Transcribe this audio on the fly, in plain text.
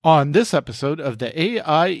On this episode of the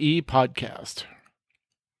AIE podcast.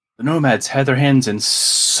 The Nomads had their hands in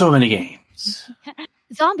so many games.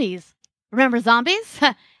 Zombies. Remember zombies?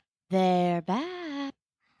 They're back.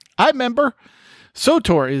 I remember.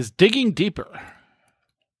 SOTOR is digging deeper.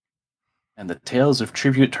 And the Tales of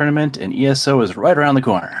Tribute tournament in ESO is right around the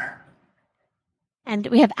corner. And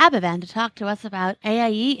we have Abavan to talk to us about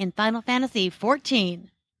AIE in Final Fantasy XIV.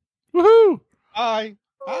 Woohoo! Hi.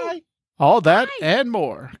 Hi. All that and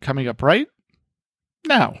more coming up right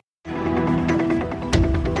now.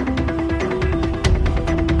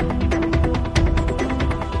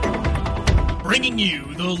 Bringing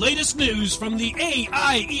you the latest news from the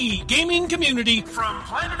AIE gaming community from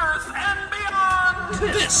planet Earth and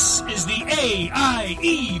beyond. This is the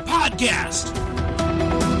AIE podcast.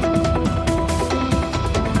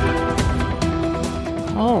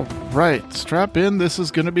 All right, strap in. This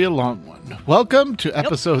is going to be a long one. Welcome to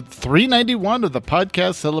episode 391 of the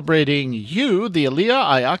podcast celebrating you, the Alia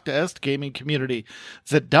Iacta Est gaming community.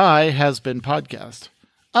 Zedai has been podcast.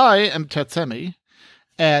 I am Tetsemi,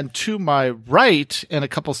 and to my right and a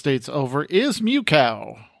couple states over is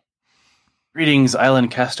Mewcow. Greetings, island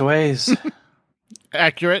castaways.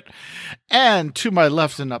 Accurate. And to my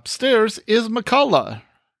left and upstairs is McCullough.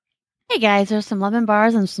 Hey guys, there's some lemon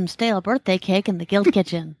bars and some stale birthday cake in the guild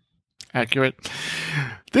kitchen. Accurate.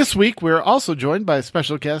 This week, we're also joined by a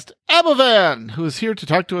special guest, Abavan, who is here to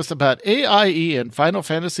talk to us about AIE and Final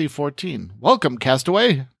Fantasy XIV. Welcome,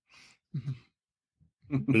 Castaway.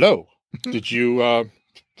 Hello. Did you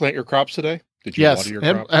plant your crops today? Did you Yes, water your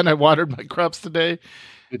crops? and I watered my crops today.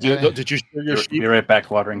 Did you shear your sheep? Be right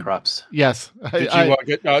back watering crops. Yes,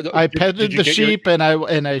 I petted the sheep and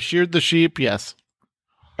I sheared the sheep. Yes,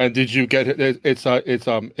 and did you get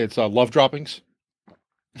it's love droppings?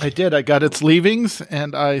 I did. I got its leavings,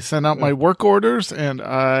 and I sent out my work orders, and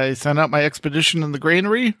I sent out my expedition in the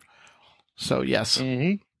granary. So yes,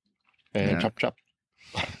 and chop.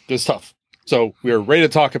 Good stuff. So we are ready to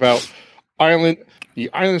talk about the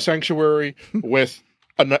Island Sanctuary with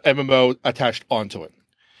an MMO attached onto it.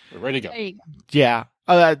 We're ready to go. There you go. Yeah.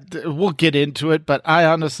 We'll get into it, but I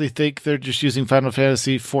honestly think they're just using Final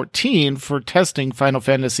Fantasy XIV for testing Final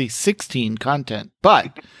Fantasy XVI content.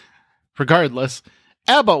 But regardless,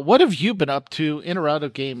 Abba, what have you been up to in or out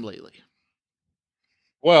of game lately?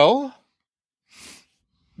 Well,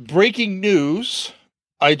 breaking news.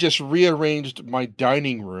 I just rearranged my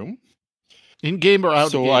dining room. In game or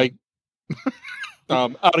out of game?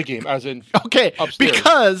 Out of game, as in okay, upstairs.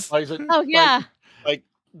 Because like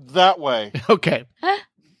that way. Okay.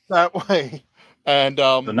 That way. And The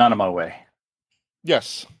Nanama way.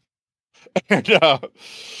 yes. And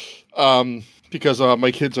because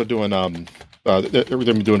my kids are doing they're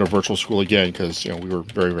doing a virtual school again because we were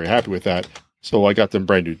very, very happy with that. So I got them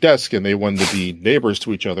brand new desks and they wanted to be neighbors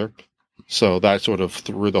to each other. So that sort of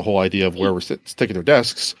threw the whole idea of where we're sticking their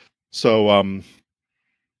desks. So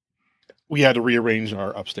we had to rearrange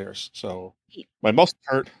our upstairs. So my muscles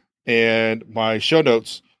hurt and my show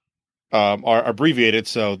notes are abbreviated.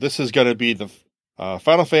 So this is going to be the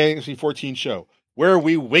Final Fantasy XIV show where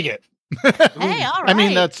we wing it. Hey, all right. I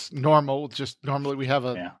mean, that's normal. Just normally we have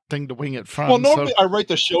a thing to wing it from. Well, normally I write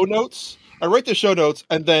the show notes.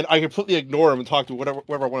 And then I completely ignore them and talk to whoever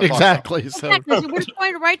I want to talk about. Exactly. So We're just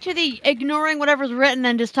going right to the ignoring whatever's written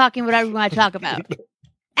and just talking whatever we want to talk about.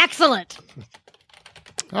 Excellent.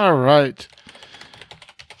 all right.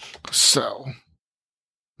 So,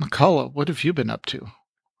 McCullough, what have you been up to?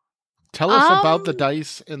 Tell us about the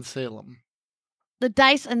dice in Salem. The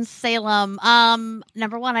dice in Salem.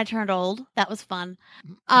 Number one, I turned old. That was fun.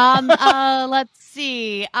 Let's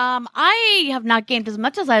see. I have not gamed as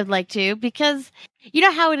much as I'd like to because you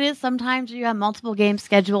know how it is. Sometimes you have multiple games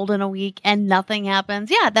scheduled in a week and nothing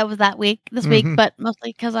happens. Yeah, that was this week, but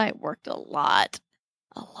mostly because I worked a lot.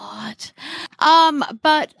 But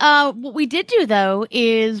what we did do though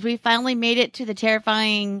is we finally made it to the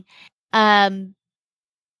terrifying Jedi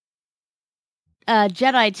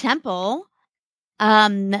temple.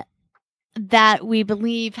 That we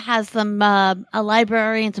believe has some a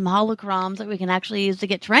library and some holocrons that we can actually use to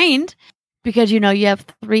get trained, because you have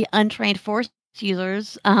 3 untrained Force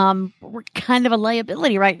users. We're kind of a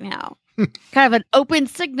liability right now, kind of an open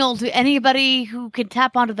signal to anybody who can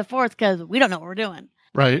tap onto the Force because we don't know what we're doing.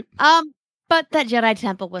 Right. But that Jedi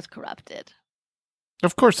temple was corrupted.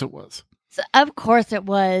 Of course it was. So, of course it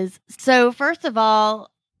was. So first of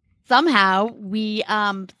all, somehow we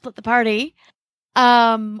split the party.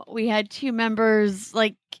 We had 2 members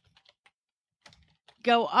not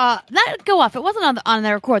go off. It wasn't on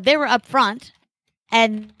their accord. They were up front,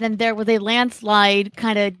 and then there was a landslide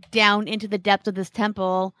kind of down into the depths of this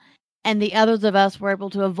temple, and the others of us were able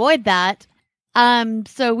to avoid that.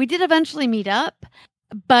 So we did eventually meet up,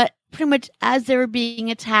 but pretty much as they were being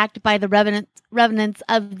attacked by the revenants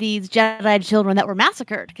of these Jedi children that were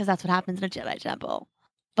massacred, because that's what happens in a Jedi temple,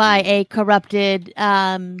 by a corrupted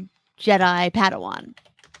Jedi Padawan.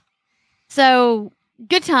 So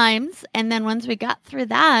good times. And then once we got through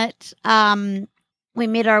that, we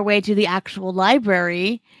made our way to the actual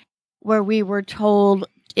library, where we were told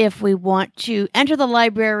if we want to enter the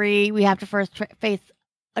library, we have to first face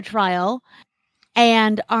a trial.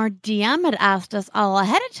 And our DM had asked us all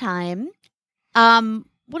ahead of time,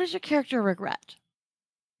 what does your character regret?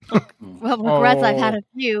 Well, regrets, I've had a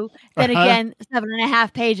few. Then again,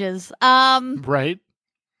 7.5 pages. Right.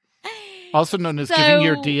 Also known as giving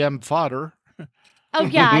your DM fodder. Oh,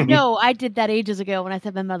 yeah. No, I did that ages ago when I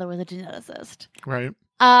said my mother was a geneticist. Right.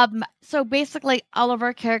 So basically, all of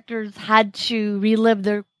our characters had to relive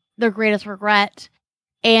their greatest regret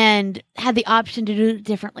and had the option to do it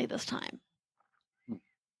differently this time.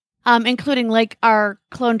 Including like our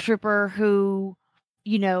clone trooper who,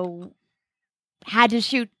 had to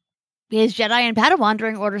shoot his Jedi and Padawan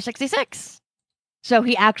during Order 66. So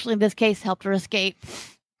he actually, in this case, helped her escape.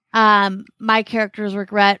 My character's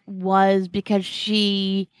regret was because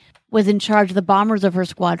she was in charge of the bombers of her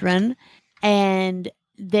squadron, and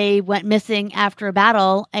they went missing after a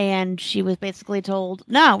battle, and she was basically told,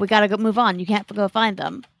 no, we gotta go move on. You can't go find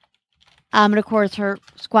them. And of course, her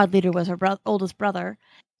squad leader was her oldest brother.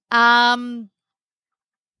 So,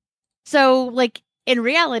 like, in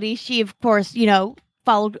reality, she, of course,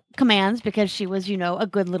 followed commands because she was, a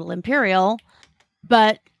good little Imperial,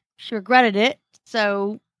 but she regretted it.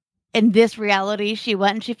 So, in this reality, she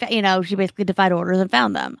went and she basically defied orders and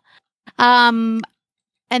found them. And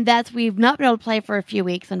we've not been able to play for a few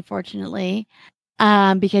weeks, unfortunately,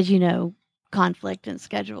 because, conflict and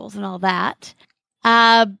schedules and all that.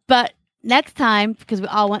 But next time, because we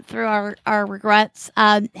all went through our regrets,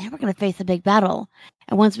 and we're going to face a big battle.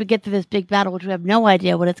 And once we get through this big battle, which we have no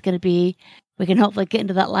idea what it's going to be, we can hopefully get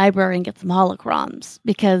into that library and get some holocrons.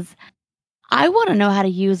 Because I want to know how to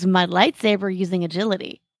use my lightsaber using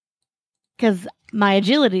agility. Because my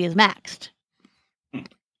agility is maxed.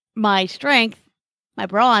 My strength, my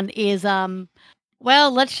brawn is,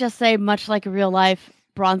 let's just say much like real life,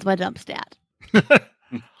 brawn's my dump stat.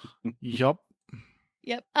 Yup.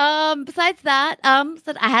 Yep. Besides that,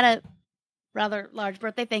 so I had a rather large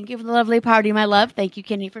birthday. Thank you for the lovely party, my love. Thank you,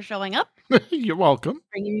 Kenny, for showing up. You're welcome.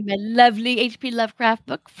 Bringing me my lovely H.P. Lovecraft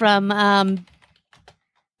book from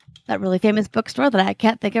that really famous bookstore that I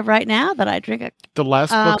can't think of right now. That I drink. The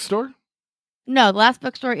last bookstore? No, the last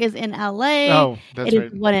bookstore is in L.A. Oh, that's right.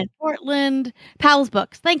 It is one in Portland. Powell's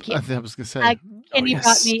Books. Thank you. I was going to say. Kenny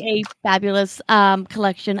brought me a fabulous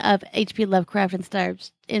collection of H.P. Lovecraft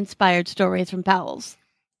inspired stories from Powell's.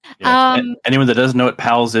 Yeah. Anyone that doesn't know what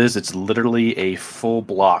Powell's is, it's literally a full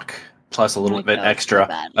block plus a little bit extra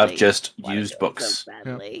of just used books.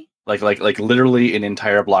 So like literally an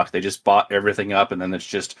entire block. They just bought everything up, and then it's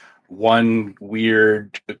just one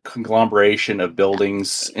weird conglomeration of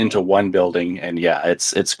buildings into one building. And yeah,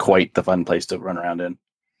 it's quite the fun place to run around in.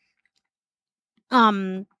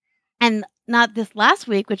 And not this last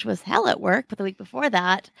week, which was hell at work, but the week before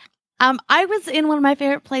that, I was in one of my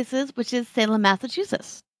favorite places, which is Salem,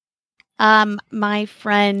 Massachusetts. My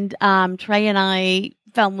friend Trey and I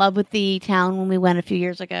fell in love with the town when we went a few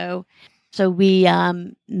years ago. So we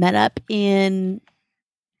met up in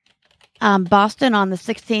Boston on the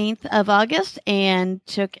 16th of August and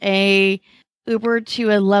took a Uber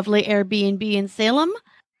to a lovely Airbnb in Salem.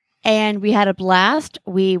 And we had a blast.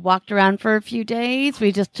 We walked around for a few days.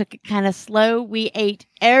 We just took it kind of slow. We ate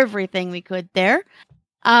everything we could there.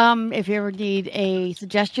 If you ever need a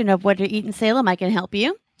suggestion of what to eat in Salem, I can help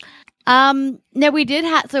you. Now we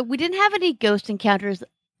didn't have any ghost encounters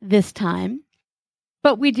this time,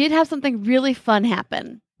 but we did have something really fun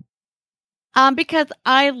happen. Because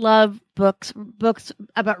I love books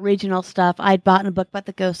about regional stuff. I'd bought a book about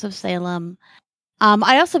the ghosts of Salem.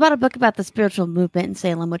 I also bought a book about the spiritual movement in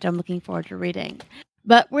Salem, which I'm looking forward to reading.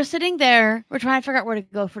 But we're sitting there, we're trying to figure out where to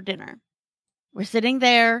go for dinner. We're sitting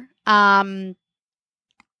there, on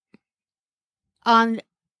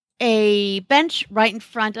a bench right in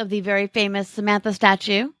front of the very famous Samantha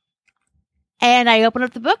statue. And I open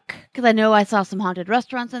up the book because I know I saw some haunted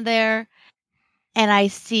restaurants in there. And I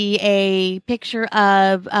see a picture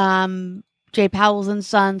of J. Powell's and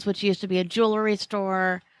Sons, which used to be a jewelry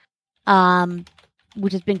store,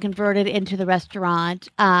 which has been converted into the restaurant.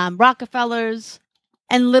 Rockefeller's.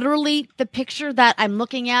 And literally the picture that I'm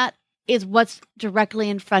looking at is what's directly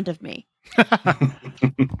in front of me.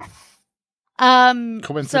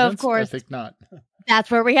 Coincidence? So of course, I think not.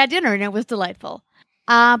 That's where we had dinner, and it was delightful.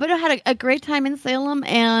 But I had a great time in Salem,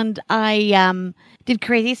 and I did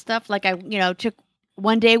crazy stuff. Like I, took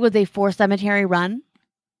one day was a 4 cemetery run.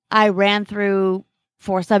 I ran through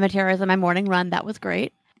 4 cemeteries on my morning run. That was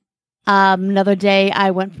great. Another day,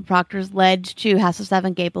 I went from Proctor's Ledge to House of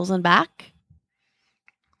Seven Gables and back.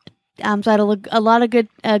 So I had a lot of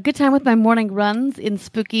good time with my morning runs in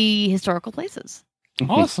spooky historical places.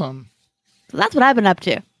 Awesome. So that's what I've been up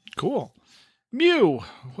to. Cool. Mew,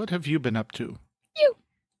 what have you been up to?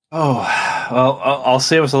 Oh, well, I'll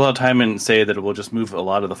save us a lot of time and say that we'll just move a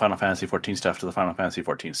lot of the Final Fantasy XIV stuff to the Final Fantasy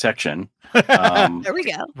XIV section. There we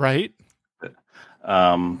go. Right.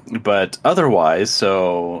 But otherwise,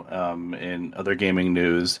 in other gaming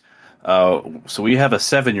news, so we have a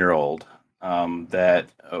 7-year-old that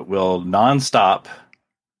will nonstop.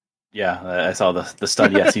 Yeah, I saw the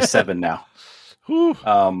study. Yes, he's 7 now.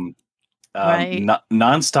 Right.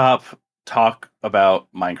 Nonstop talk about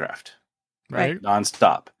Minecraft. Right.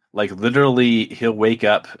 Nonstop. Like literally, he'll wake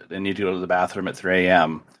up and need to go to the bathroom at 3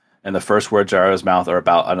 a.m. and the first words out of his mouth are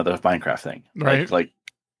about another Minecraft thing. Right. Like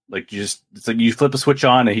it's like you flip a switch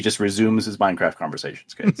on and he just resumes his Minecraft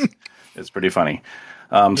conversations. It's pretty funny.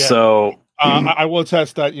 So I will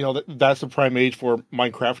attest that that's the prime age for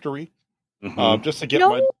Minecraftery. Just to get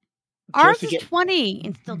ours is 20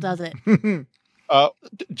 and still does it.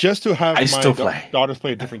 Just to have my daughters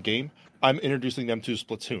play a different game, I'm introducing them to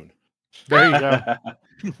Splatoon. There you go.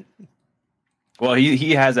 Well,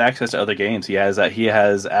 he has access to other games. He has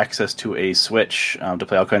access to a Switch to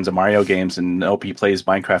play all kinds of Mario games, and he plays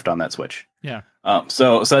Minecraft on that Switch. Yeah.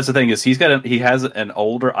 So that's the thing is he has an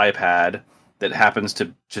older iPad that happens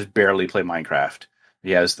to just barely play Minecraft.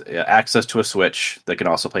 He has access to a Switch that can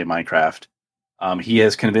also play Minecraft. He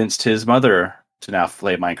has convinced his mother to now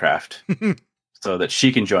play Minecraft so that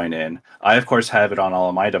she can join in. I, of course, have it on all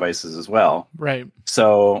of my devices as well. Right.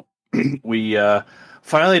 So we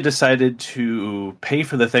finally decided to pay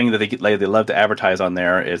for the thing that they love to advertise on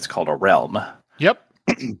there. It's called a Realm. Yep.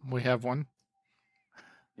 We have one.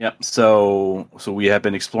 Yep. So we have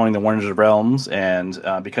been exploring the wonders of realms, and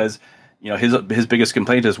because his biggest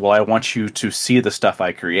complaint is, well, I want you to see the stuff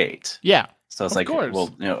I create. Yeah. So it's of course.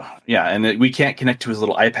 Well, yeah, and we can't connect to his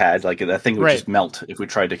little iPad. Like that thing would just melt if we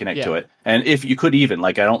tried to connect to it. And if you could even,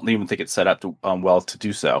 I don't even think it's set up to, well to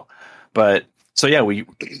do so. But so yeah, we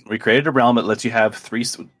created a realm that lets you have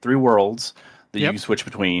three worlds that you can switch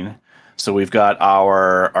between. So we've got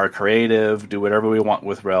our creative, do whatever we want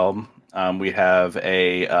with realm. We have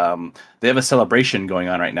they have a celebration going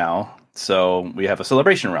on right now. So we have a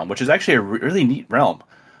celebration realm, which is actually a really neat realm.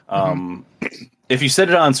 If you set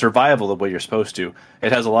it on survival the way you're supposed to,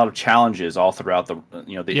 it has a lot of challenges all throughout the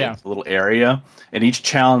little area, and each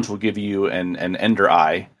challenge will give you an ender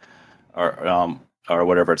eye, or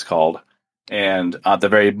whatever it's called. And at the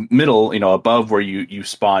very middle, above where you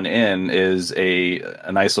spawn in, is a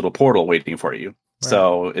nice little portal waiting for you. Right.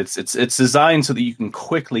 So it's designed so that you can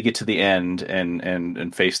quickly get to the end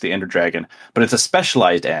and face the ender dragon, but it's a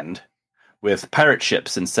specialized end with pirate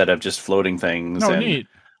ships instead of just floating things. Neat.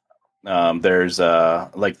 There's the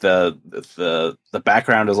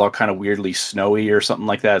background is all kind of weirdly snowy or something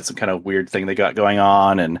like that. It's some kind of weird thing they got going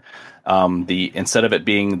on, and instead of it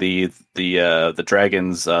being the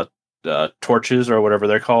dragon's torches or whatever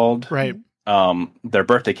they're called, right? They're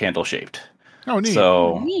birthday candle shaped. Oh, neat.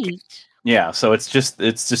 So neat. Yeah, so it's just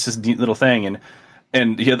this neat little thing,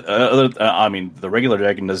 and the regular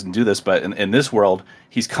dragon doesn't do this, but in this world,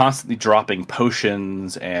 he's constantly dropping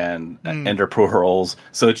potions and ender pearls.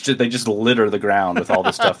 So they just litter the ground with all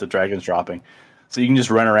the stuff the dragon's dropping. So you can just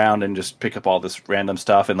run around and just pick up all this random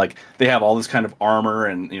stuff, and they have all this kind of armor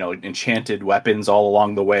and enchanted weapons all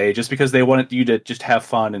along the way, just because they wanted you to just have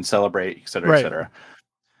fun and celebrate, et cetera, et cetera.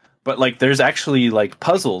 But there's actually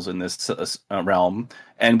puzzles in this realm,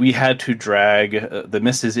 and we had to drag the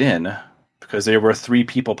misses in because there were 3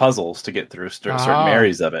 people puzzles to get through certain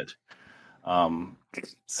areas of it.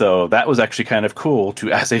 So that was actually kind of cool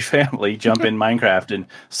to, as a family, jump in Minecraft and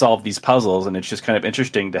solve these puzzles, and it's just kind of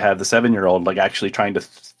interesting to have the 7-year-old actually trying to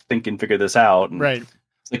think and figure this out. And right.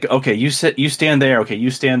 It's okay, you stand there. Okay,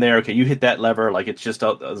 you stand there. Okay, you hit that lever. It's just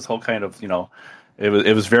this whole kind of It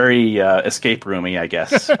was very escape roomy, I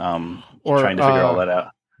guess. Or trying to figure all that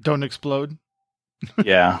out. Don't explode.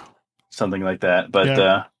 Yeah, something like that.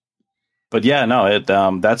 But yeah, no,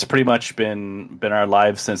 that's pretty much been our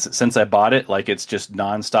lives since I bought it. It's just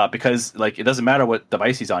nonstop because it doesn't matter what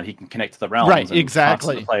device he's on, he can connect to the realms. Right,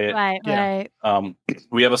 exactly. Play it. Right.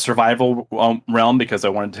 We have a survival realm because I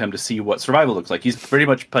wanted him to see what survival looks like. He's pretty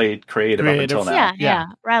much played creative up until now. Yeah.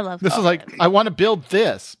 I love this. Is I want to build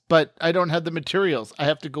this, but I don't have the materials. I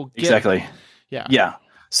have to go get exactly. Yeah.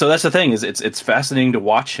 So that's the thing is it's fascinating to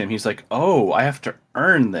watch him. He's like, oh, I have to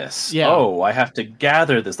earn this. Yeah. Oh, I have to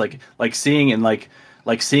gather this. Like seeing and like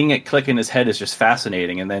seeing it click in his head is just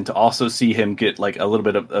fascinating. And then to also see him get like a little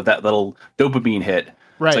bit of that little dopamine hit.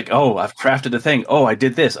 Right. It's like, oh, I've crafted a thing. Oh, I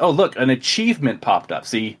did this. Oh, look, an achievement popped up.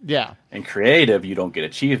 See? Yeah. In creative, you don't get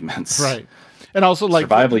achievements. Right. And also, like,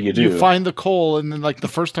 survival, you do. You find the coal, and then, like, the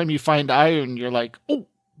first time you find iron, you're like, oh,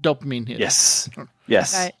 dopamine hit. Yes.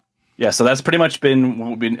 Right. Yeah, so that's pretty much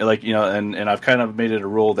been like, and I've kind of made it a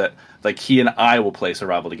rule that like he and I will play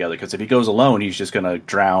survival together, because if he goes alone, he's just going to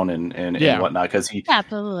drown and whatnot, because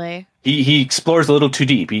absolutely he explores a little too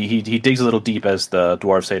deep. He digs a little deep, as the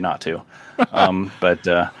dwarves say not to.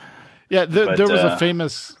 Yeah, there was a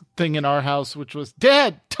famous thing in our house, which was,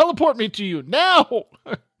 Dad, teleport me to you now.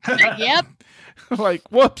 Yep. Like,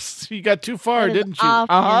 whoops, you got too far, didn't you?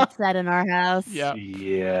 Often said in our house. Yeah.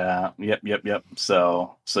 Yep.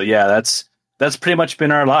 So yeah, that's pretty much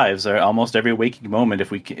been our lives. Almost every waking moment,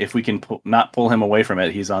 if we can not pull him away from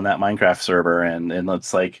it, he's on that Minecraft server, and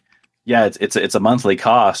it's like, yeah, it's a monthly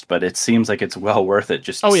cost, but it seems like it's well worth it,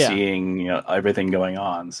 just seeing everything going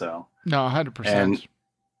on. So no, 100%. And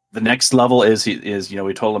the next level is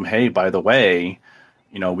we told him, hey, by the way,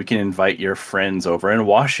 we can invite your friends over in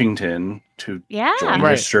Washington to join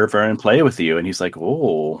your server and play with you. And he's like,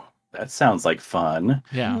 oh, that sounds like fun.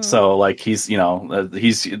 Yeah. Mm-hmm. So like he's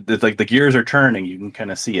like the gears are turning. You can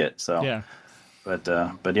kind of see it. So yeah. But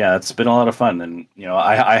yeah, it's been a lot of fun. And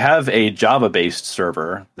I have a Java based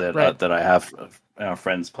server that I have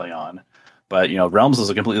friends play on. But Realms is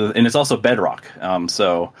a completely, and it's also Bedrock.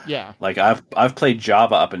 So yeah, like I've played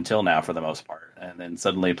Java up until now for the most part, and then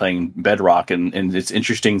suddenly playing Bedrock, and it's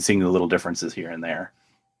interesting seeing the little differences here and there.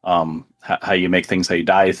 How you make things, how you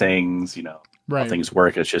dye things, how things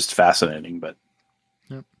work. It's just fascinating. But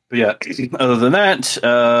yeah, other than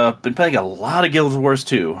that, been playing a lot of Guild Wars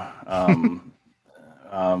 2.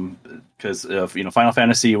 Because of Final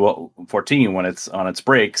Fantasy 14, when it's on its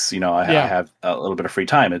breaks, I have a little bit of free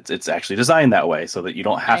time. It's actually designed that way so that you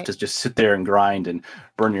don't have to just sit there and grind and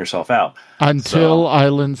burn yourself out until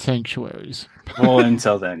Island Sanctuaries. Well,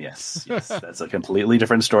 until then, yes, that's a completely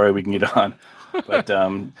different story we can get on.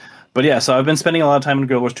 But yeah, so I've been spending a lot of time in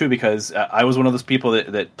Guild Wars 2 because I was one of those people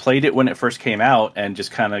that played it when it first came out and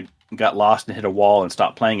just kind of got lost and hit a wall and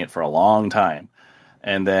stopped playing it for a long time.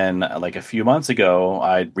 And then, like a few months ago,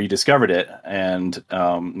 I rediscovered it, and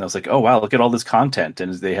I was like, "Oh wow, look at all this content!"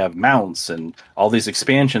 And they have mounts and all these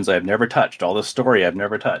expansions I've never touched, all this story I've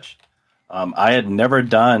never touched. I had never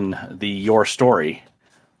done the Your Story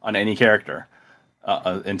on any character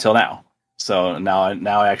until now. So now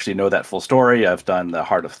I actually know that full story. I've done the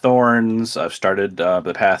Heart of Thorns. I've started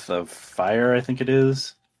the Path of Fire, I think it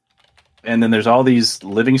is. And then there's all these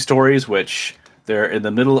living stories, which they're in the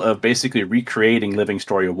middle of basically recreating Living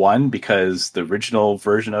Story 1 because the original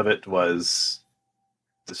version of it was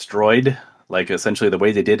destroyed. Like, essentially the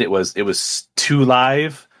way they did it was too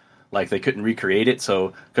live. Like, they couldn't recreate it.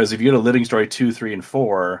 So, because if you go to Living Story 2, 3, and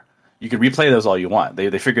 4, you can replay those all you want. They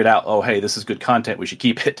figured out, oh, hey, this is good content, we should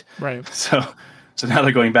keep it. Right. So now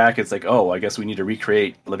they're going back. It's like, oh, I guess we need to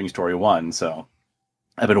recreate Living Story 1. So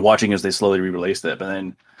I've been watching as they slowly re-released it. But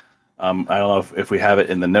then I don't know if we have it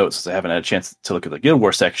in the notes, because I haven't had a chance to look at the Guild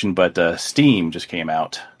Wars section, but Steam just came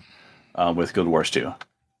out with Guild Wars 2.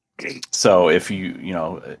 So if you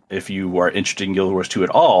are interested in Guild Wars 2 at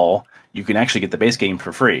all, you can actually get the base game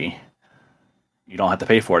for free. You don't have to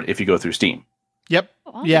pay for it if you go through Steam. Yep.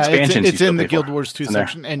 Yeah, it's in the Guild Wars 2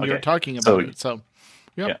 section, and you're talking about it. So,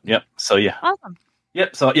 yep. So yeah. Awesome.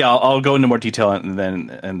 Yep. So yeah, I'll go into more detail and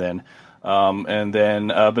then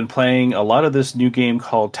I've been playing a lot of this new game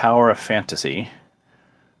called Tower of Fantasy.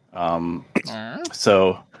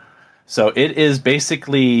 So it is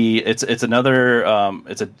basically it's another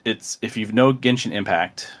it's if you've know Genshin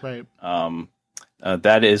Impact, right?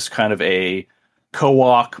 That is kind of a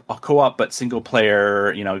co-op but single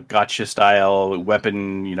player, gacha style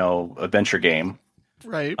weapon, adventure game.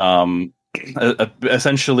 Right.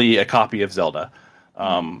 Essentially a copy of Zelda.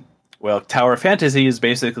 Well, Tower of Fantasy is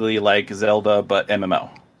basically like Zelda but MMO.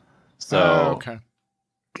 So okay.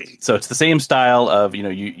 So it's the same style of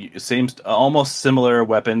same almost similar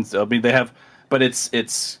weapons. I mean, they have, but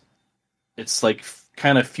it's like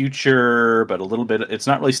kind of future, but a little bit. It's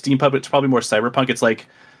not really steampunk. It's probably more cyberpunk. It's like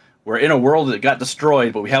we're in a world that got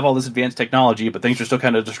destroyed, but we have all this advanced technology, but things are still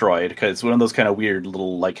kind of destroyed because it's one of those kind of weird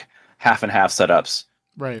little like half and half setups.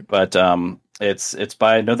 Right. But it's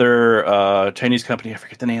by another Chinese company. I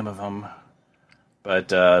forget the name of them,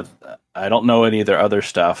 but I don't know any of their other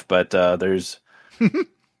stuff. But there's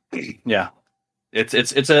yeah, it's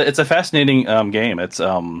a fascinating game. It's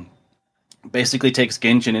basically takes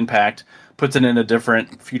Genshin Impact, puts it in a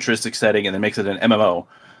different futuristic setting, and then makes it an MMO.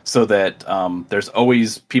 So that there's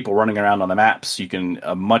always people running around on the maps. You can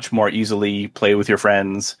much more easily play with your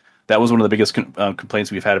friends. That was one of the biggest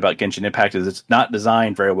complaints we've had about Genshin Impact is it's not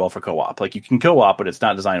designed very well for co-op. Like you can co-op, but it's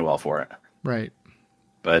not designed well for it. Right.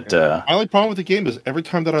 But my only problem with the game is every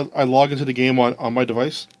time that I log into the game on my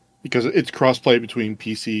device, because it's cross-play between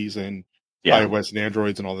PCs and iOS and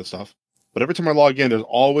Androids and all this stuff. But every time I log in, there's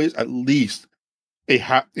always at least a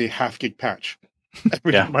half gig patch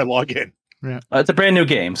every time I log in. Yeah, it's a brand new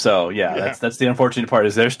game, so that's the unfortunate part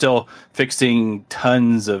is they're still fixing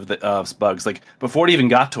tons of the bugs. Like before it even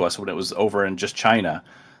got to us, when it was over in just China,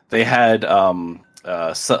 they had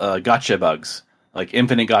gotcha bugs, like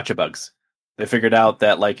infinite gotcha bugs. They figured out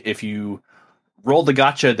that like if you rolled the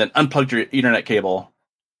gotcha, then unplugged your Ethernet cable,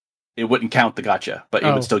 it wouldn't count the gotcha, but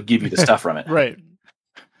it would still give you the stuff from it. Right.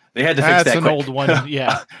 They had to fix that. That's an quick. old one.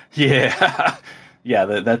 Yeah. Yeah. Yeah,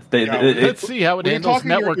 let's see how it handles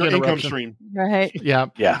network your income interruption. stream. Right.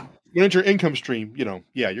 Yeah. When it's your income stream, you're going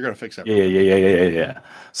to fix that. Yeah.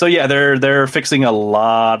 So yeah, they're fixing a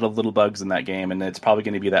lot of little bugs in that game, and it's probably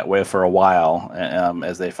going to be that way for a while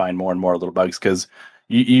as they find more and more little bugs. Because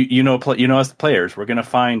you know us players, we're going to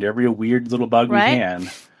find every weird little bug we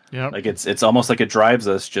can. Yeah. Like it's almost like it drives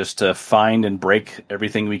us just to find and break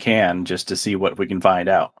everything we can just to see what we can find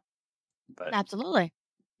out. But, absolutely.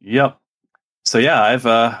 Yep. So yeah, I've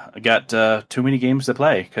got too many games to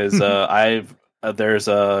play because there's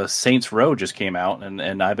a Saints Row just came out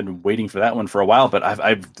and I've been waiting for that one for a while, but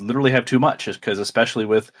I've literally have too much just because especially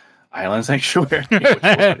with Island Sanctuary, which we'll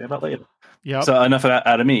talk about later. Yeah. So enough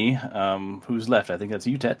out of me. Who's left? I think that's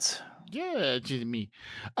you, Tets. Yeah, me.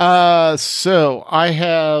 So I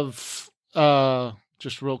have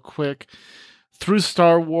just real quick. Through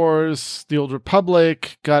Star Wars, The Old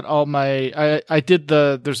Republic, got all my... I did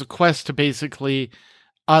there's a quest to basically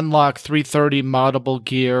unlock 330 moddable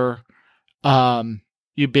gear.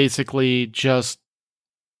 You basically just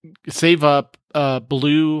save up a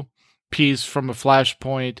blue piece from a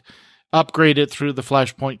flashpoint, upgrade it through the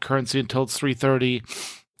flashpoint currency until it's 330,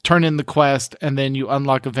 turn in the quest, and then you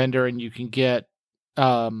unlock a vendor and you can get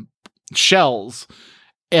shells.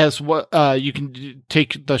 As what you can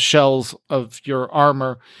take the shells of your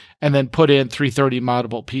armor and then put in 330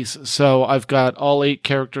 moddable pieces. So I've got all 8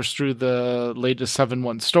 characters through the latest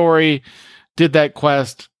 7.1 story. Did that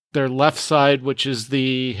quest. Their left side, which is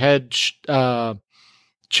the head,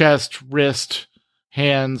 chest, wrist,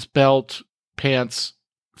 hands, belt, pants,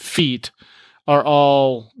 feet, are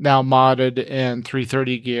all now modded and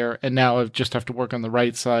 330 gear. And now I just have to work on the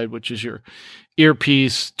right side, which is your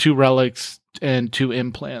earpiece, 2 relics, and 2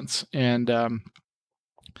 implants, and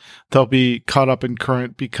they'll be caught up in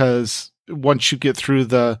current because once you get through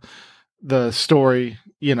the story,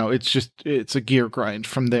 it's a gear grind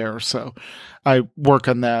from there. So I work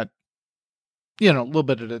on that, a little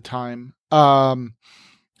bit at a time.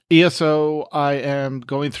 ESO, I am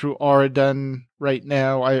going through Auradon right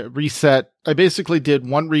now. I basically did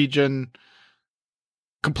one region,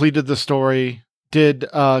 completed the story, did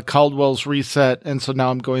Caldwell's reset, and so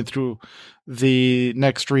now I'm going through the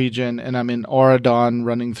next region, and I'm in Auradon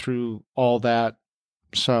running through all that.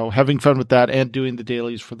 So having fun with that and doing the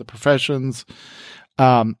dailies for the professions.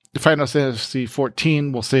 Final Fantasy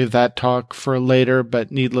XIV, we'll save that talk for later,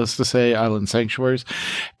 but needless to say, Island Sanctuaries.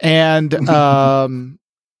 And so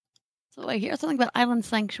I hear something about Island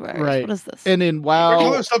Sanctuaries. Right. What is this? And in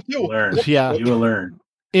WoW, other stuff too. Yeah, you will learn.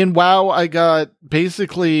 In WoW, I got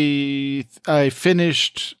basically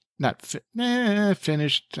finished. I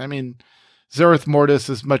mean, Zereth Mortis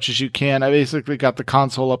as much as you can. I basically got the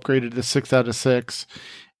console upgraded to 6 out of 6,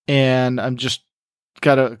 and I'm just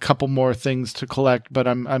got a couple more things to collect, but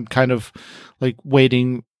I'm kind of like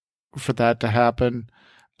waiting for that to happen.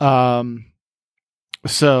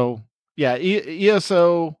 So yeah,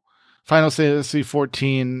 ESO, Final Fantasy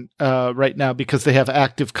XIV right now, because they have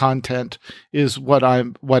active content, is what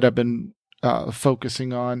I've been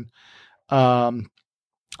focusing on.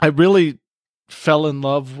 I really fell in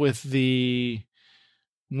love with the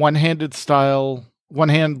one-handed style, one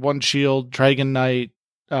hand, one shield, Dragon Knight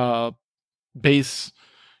base,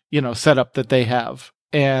 setup that they have.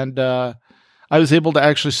 And I was able to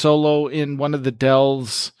actually solo in one of the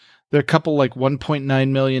delves. There are a couple like 1.9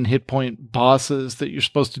 million hit point bosses that you're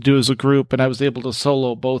supposed to do as a group, and I was able to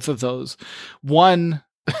solo both of those. One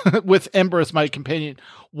with Ember as my companion.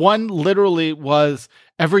 One literally was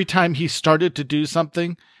every time he started to do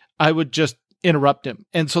something, I would just interrupt him.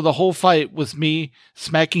 And so the whole fight was me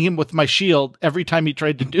smacking him with my shield every time he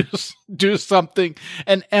tried to do something,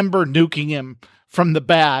 and Ember nuking him from the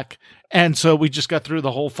back. And so we just got through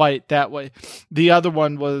the whole fight that way. The other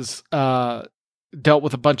one was dealt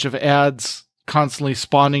with a bunch of ads constantly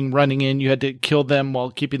spawning, running in. You had to kill them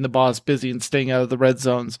while keeping the boss busy and staying out of the red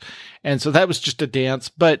zones. And so that was just a dance.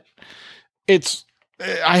 But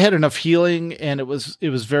I had enough healing, and it was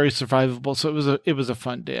very survivable. So it was a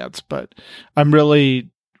fun dance. But I'm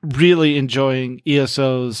really, really enjoying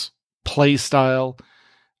ESO's play style.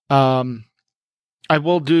 I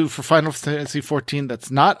will do for Final Fantasy XIV.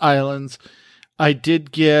 That's not Islands. I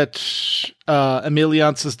did get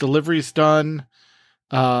Emiliance's deliveries done.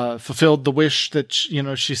 Fulfilled the wish that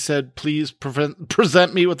she said, please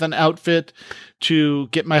present me with an outfit to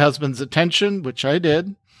get my husband's attention, which I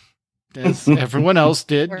did, as everyone else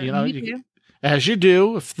did. As you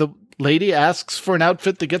do. If the lady asks for an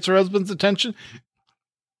outfit that gets her husband's attention,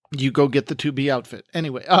 you go get the 2B outfit.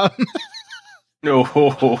 Anyway, No.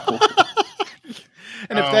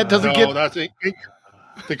 And if that doesn't that's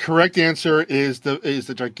the correct answer is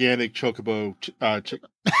the gigantic chocobo.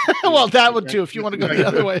 Well, that one too. If you want to go the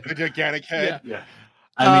other way, the gigantic head. Yeah.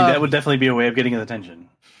 I mean, that would definitely be a way of getting his attention.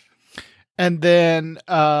 And then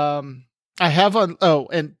I have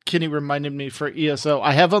and Kenny reminded me for ESO,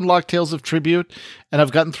 I have unlocked Tales of Tribute, and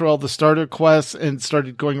I've gotten through all the starter quests and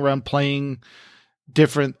started going around playing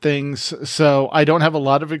different things. So I don't have a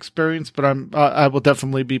lot of experience, but I will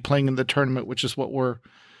definitely be playing in the tournament, which is what we're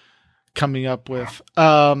coming up with.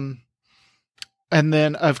 And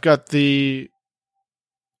then I've got I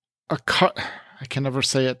can never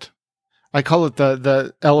say it. I call it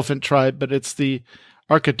the elephant tribe, but it's the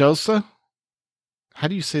Arcadosa. How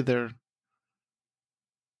do you say their? Do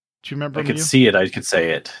you remember? I could see it. I could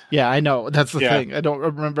say it. Yeah, I know. That's the thing. I don't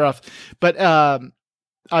remember off. But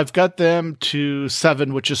I've got them to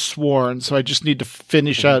 7, which is sworn. So I just need to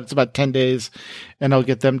finish out. It's about 10 days, and I'll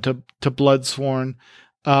get them to blood sworn.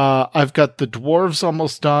 I've got the dwarves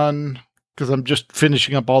almost done because I'm just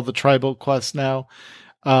finishing up all the tribal quests now.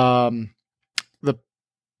 The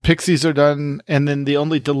pixies are done, and then the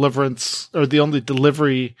only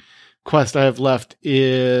delivery quest I have left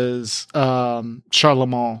is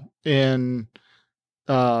Charlemagne in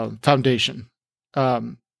Foundation,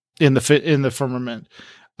 in the firmament,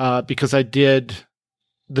 because I did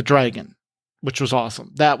the dragon, which was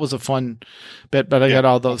awesome. That was a fun bit, but I got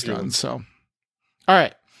all those done. So, all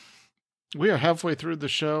right, we are halfway through the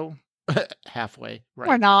show. Halfway, right?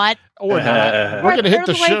 We're not. We're gonna hit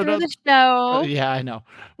the show notes. Yeah, I know.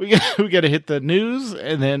 We got to hit the news,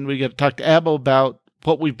 and then we got to talk to Abbo about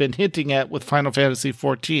what we've been hinting at with Final Fantasy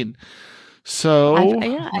XIV. So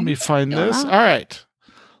let me find this. All right,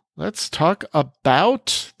 let's talk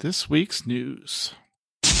about this week's news.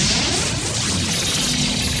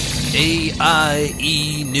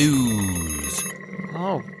 AIE News.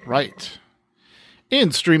 All right.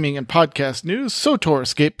 In streaming and podcast news, SOTOR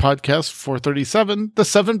Escape Podcast 437, the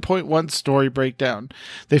 7.1 story breakdown.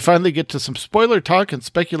 They finally get to some spoiler talk and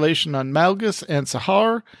speculation on Malgus and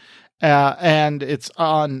Sahar, and it's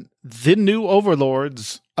on The New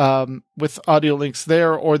Overlords, with audio links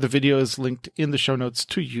there, or the video is linked in the show notes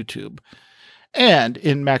to YouTube. And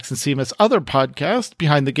in Max and Seema's other podcast,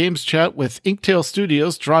 Behind the Games Chat with Inktail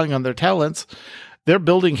Studios, drawing on their talents, they're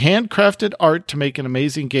building handcrafted art to make an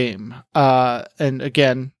amazing game. And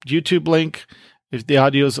again, YouTube link, if the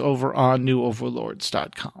audio is over on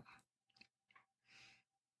newoverlords.com.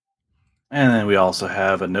 And then we also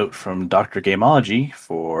have a note from Dr. Gameology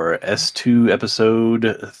for S2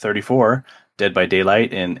 episode 34, Dead by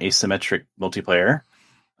Daylight in Asymmetric Multiplayer.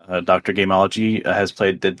 Dr. Gameology has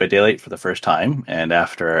played Dead by Daylight for the first time, and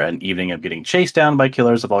after an evening of getting chased down by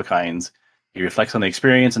killers of all kinds, he reflects on the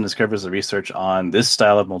experience and discovers the research on this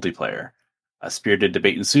style of multiplayer. A spirited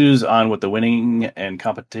debate ensues on what the winning and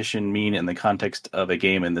competition mean in the context of a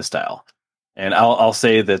game in this style. And I'll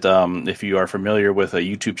say that if you are familiar with a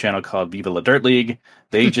YouTube channel called Viva La Dirt League,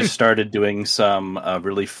 they just started doing some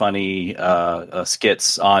really funny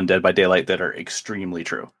skits on Dead by Daylight that are extremely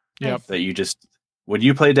true. Yep. That you just, when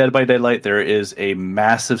you play Dead by Daylight, there is a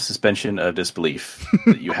massive suspension of disbelief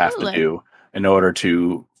that you have to do in order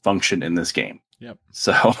to function in this game. Yep.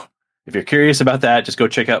 So if you're curious about that, just go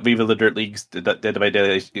check out Viva La Dirt League's Dead by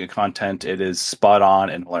Daylight content. It is spot on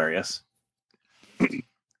and hilarious.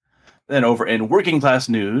 Then over in working class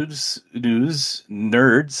news,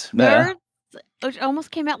 nerds, which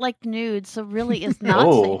almost came out like nudes, so really is not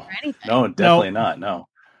safe for anything. No, definitely not. No,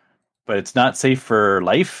 but it's not safe for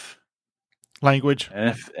life. Language,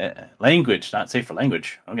 language, not safe for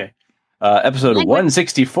language. Okay. Episode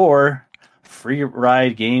 164, Free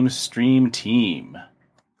Ride Games Stream Team.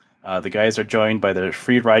 The guys are joined by the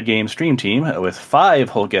Free Ride Games Stream Team with 5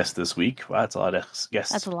 whole guests this week. Wow, that's a lot of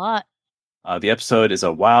guests. That's a lot. The episode is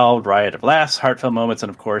a wild riot of laughs, heartfelt moments, and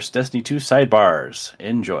of course, Destiny 2 sidebars.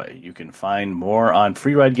 Enjoy. You can find more on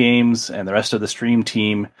Free Ride Games and the rest of the stream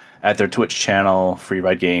team at their Twitch channel, Free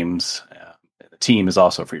Ride Games. The team is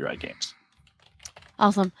also Free Ride Games.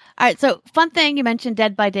 Awesome. All right. So, fun thing, you mentioned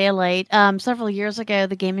Dead by Daylight. Several years ago,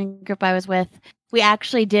 the gaming group I was with, we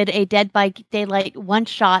actually did a Dead by Daylight one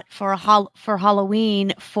shot for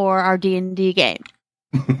Halloween for our D&D game.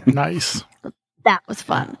 Nice. That was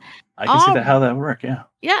fun. I can see how that would work. Yeah.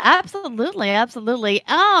 Yeah, absolutely, absolutely.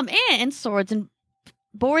 And Swords and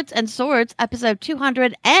Boards and Swords, episode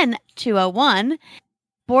 200 and 201,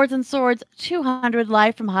 Boards and Swords 200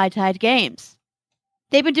 live from High Tide Games.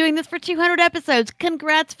 They've been doing this for 200 episodes.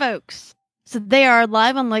 Congrats, folks! So they are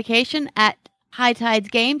live on location at High Tides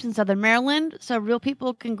Games in Southern Maryland, so real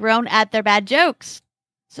people can groan at their bad jokes.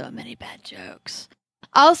 So many bad jokes.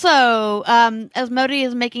 Also, Asmodee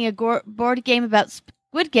is making a board game about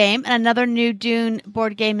Squid Game, and another new Dune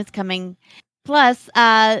board game is coming. Plus,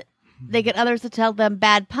 they get others to tell them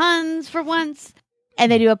bad puns for once,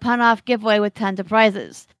 and they do a pun-off giveaway with tons of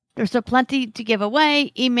prizes. There's still plenty to give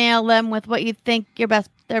away. Email them with what you think your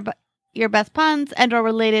best puns and/or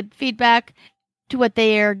related feedback to what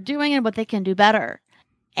they are doing and what they can do better.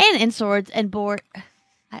 And in Swords and Board,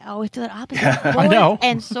 I always do that opposite. Yeah, Boards I know.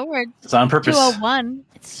 And Swords. It's on purpose. 201.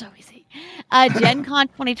 It's so easy. Gen Con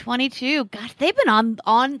 2022. Gosh, they've been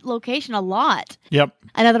on location a lot. Yep.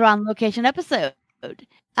 Another on location episode.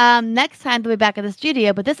 Next time they'll be back at the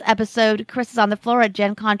studio, but this episode, Chris is on the floor at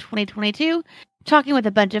Gen Con 2022, talking with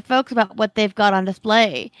a bunch of folks about what they've got on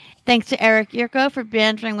display. Thanks to Eric Yurko for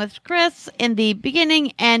bantering with Chris in the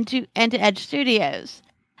beginning and to Edge Studios.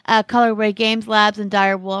 Colorway Games Labs and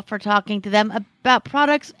Dire Wolf for talking to them about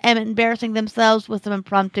products and embarrassing themselves with some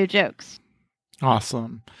impromptu jokes.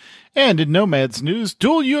 Awesome. And in Nomad's news,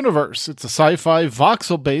 Dual Universe. It's a sci-fi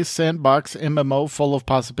voxel-based sandbox MMO full of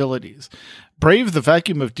possibilities. Brave the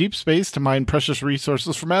vacuum of deep space to mine precious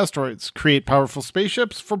resources from asteroids. Create powerful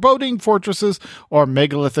spaceships, foreboding fortresses, or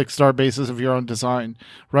megalithic star bases of your own design.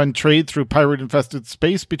 Run trade through pirate-infested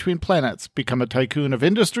space between planets. Become a tycoon of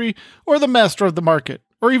industry, or the master of the market,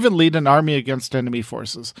 or even lead an army against enemy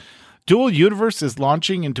forces. Dual Universe is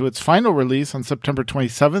launching into its final release on September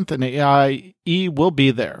 27th, and AIE will be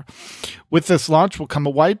there. With this launch will come a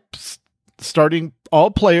wipe starting all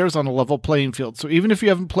players on a level playing field. So even if you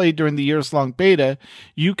haven't played during the years-long beta,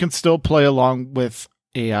 you can still play along with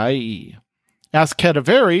AIE. Ask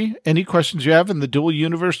Cadavari any questions you have in the Dual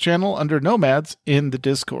Universe channel under Nomads in the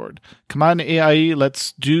Discord. Come on, AIE,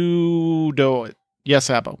 let's do it. Yes,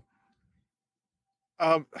 Abo.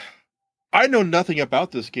 I know nothing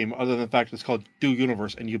about this game other than the fact it's called Dual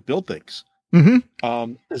Universe and you build things.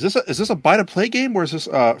 Mm-hmm. Is this a buy to play game or is this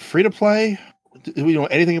free to play? Do we know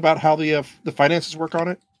anything about how the finances work on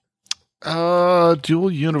it? Dual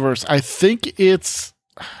Universe. I think it's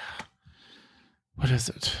what is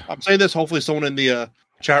it? I'm saying this. Hopefully, someone in the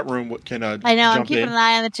chat room can. I know. I'm keeping an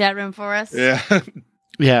eye on the chat room for us. Yeah,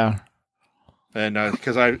 yeah. And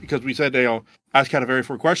because we said ask Cadavari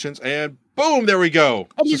for questions, and boom, there we go.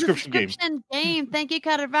 Subscription game. Thank you,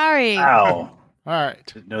 Cadavari. Wow. All right.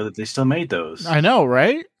 Didn't know that they still made those. I know,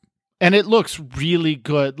 right? And it looks really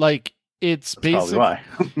good. Like it's basically why.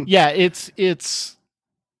 yeah, it's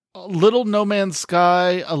a little No Man's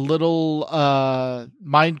Sky, a little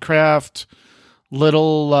Minecraft,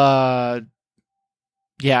 little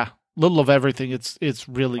little of everything. It's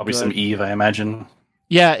really Probably good. some Eve, I imagine.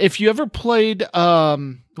 Yeah, if you ever played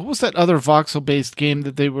what was that other voxel based game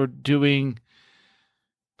that they were doing?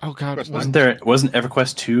 Oh god, wasn't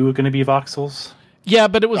EverQuest 2 going to be voxels? Yeah,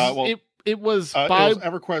 but it was it was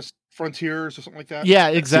EverQuest Frontiers or something like that. Yeah,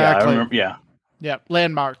 exactly. Yeah, I remember, yeah,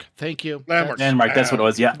 Landmark. Thank you. Landmark. That's what it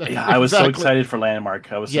was. Yeah, I was so excited for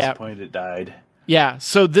Landmark. I was disappointed it died. Yeah,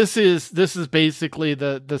 so this is basically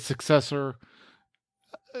the successor,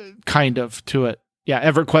 kind of, to it. Yeah,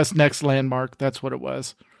 EverQuest Next Landmark. That's what it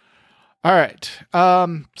was. All right.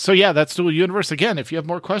 So yeah, that's Dual Universe. Again, if you have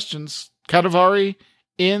more questions, Cadavari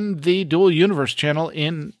in the Dual Universe channel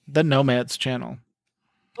in the Nomads channel.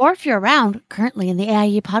 Or if you're around, currently in the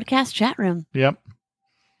AIE podcast chat room. Yep.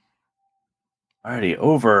 Alrighty,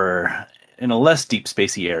 over in a less deep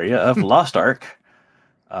spacey area of Lost Ark.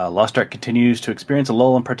 Lost Ark continues to experience a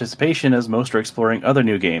lull in participation as most are exploring other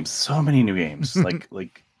new games. So many new games.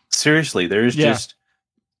 like seriously, there's just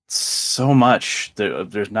so much.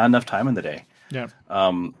 There's not enough time in the day. Yeah.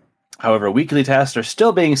 However, weekly tasks are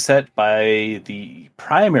still being set by the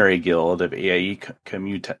primary guild of AIE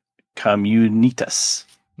Communitas.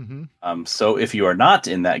 Mm-hmm. So if you are not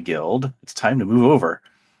in that guild, it's time to move over.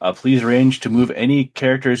 Please arrange to move any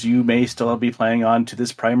characters you may still be playing on to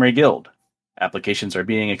this primary guild. Applications are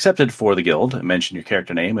being accepted for the guild. Mention your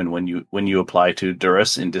character name and when you apply to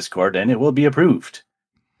Durus in Discord, and it will be approved.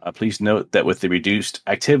 Please note that with the reduced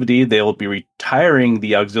activity, they will be retiring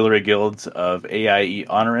the auxiliary guilds of AIE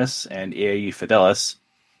Honoris and AIE Fidelis,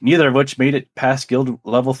 neither of which made it past guild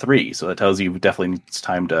level 3. So that tells you definitely it's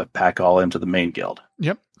time to pack all into the main guild.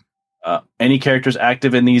 Yep. Any characters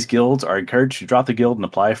active in these guilds are encouraged to drop the guild and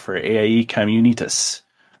apply for AIE Communitas.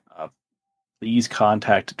 Please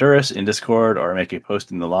contact Durus in Discord or make a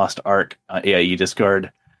post in the Lost Ark AIE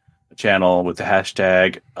Discord channel with the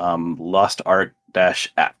hashtag Lost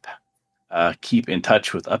Ark-app. Keep in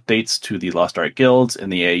touch with updates to the Lost Ark guilds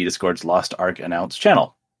in the AIE Discord's Lost Ark Announce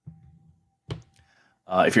channel.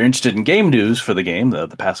 If you're interested in game news for the game, the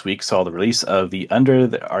past week saw the release of the Under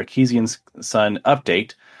the Arcesian Sun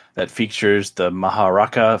update that features the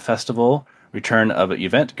Maharaka Festival, return of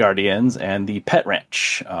Event Guardians, and the Pet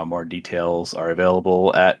Ranch. More details are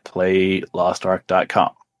available at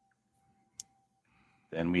playlostark.com.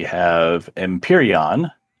 Then we have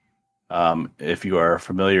Empyreon. If you are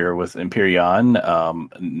familiar with Empyreon,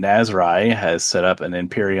 Nazrai has set up an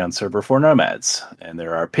Empyreon server for nomads, and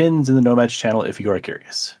there are pins in the nomads channel if you are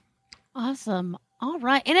curious. Awesome. All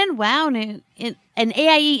right. And in WoW news, in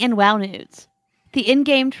AIE in WoW news, the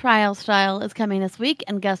in-game trial style is coming this week,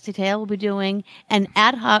 and Gusty Tail will be doing an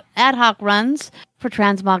ad hoc runs for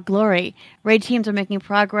Transmog Glory. Raid teams are making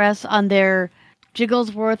progress on their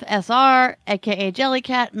Jigglesworth SR, aka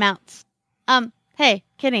Jellycat mounts. Hey,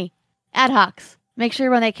 Kenny, ad hocs. Make sure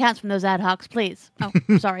you run the accounts from those ad hocs, please. Oh,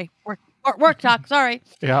 sorry. Work talk, sorry.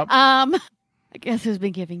 Yep. I guess who's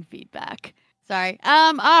been giving feedback. Sorry.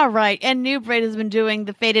 All right. And Noob Raid has been doing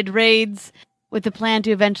the Fated Raids with the plan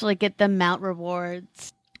to eventually get the mount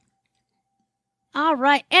rewards. All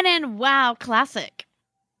right. And in WoW Classic,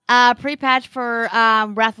 pre-patch for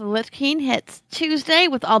Wrath of the Lich King hits Tuesday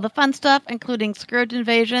with all the fun stuff, including Scourge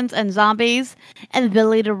invasions and zombies, and the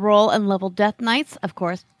ability to roll and level Death Knights, of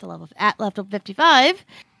course, to level 55,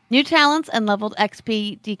 new talents, and leveled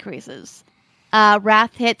XP decreases.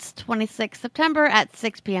 Wrath hits 26 September at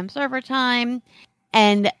 6 p.m. server time,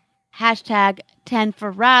 and hashtag 10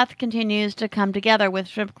 for Wrath continues to come together with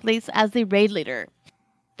Shrimp Cleese as the raid leader.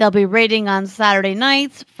 They'll be raiding on Saturday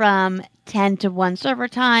nights from 10 to 1 server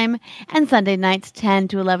time, and Sunday nights 10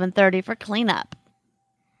 to 11:30 for cleanup.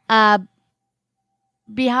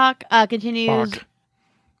 Behawk continues... Bach.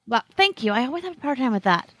 Well, thank you. I always have a hard time with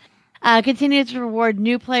that. Continues to reward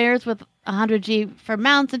new players with 100G for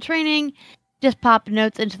mounts and training. Just pop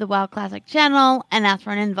notes into the WoW Classic channel and ask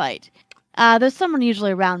for an invite. There's someone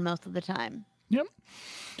usually around most of the time. Yep.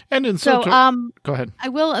 And in So, go ahead. I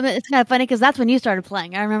will. It's kind of funny because that's when you started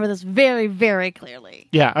playing. I remember this very, very clearly.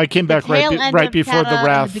 Yeah, I came back right before the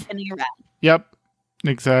Wrath. The beginning of Wrath. Yep,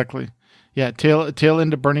 exactly. Yeah, tail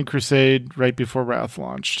into Burning Crusade right before Wrath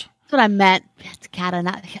launched. That's what I meant. It's Kata,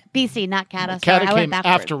 not BC, not Kata. Kata Sorry, came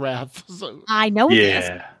after Wrath. So. I know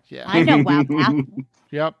this. Yeah. I know WoW Path.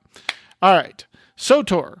 Yep. All right.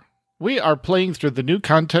 SOTOR. We are playing through the new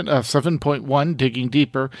content of 7.1, Digging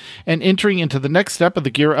Deeper, and entering into the next step of the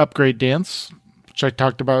gear upgrade dance, which I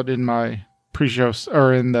talked about in my pre-show,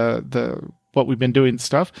 or in the what we've been doing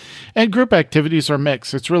stuff. And group activities are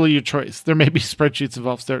mixed. It's really your choice. There may be spreadsheets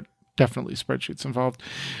involved. There are definitely spreadsheets involved.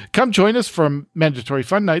 Come join us for mandatory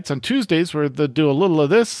fun nights on Tuesdays where they'll do a little of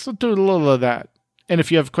this, do a little of that. And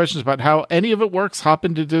if you have questions about how any of it works, hop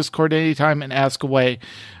into Discord anytime and ask away.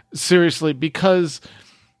 Seriously, because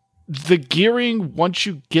the gearing, once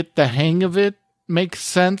you get the hang of it, makes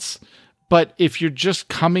sense. But if you're just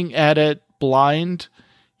coming at it blind,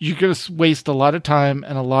 you're going to waste a lot of time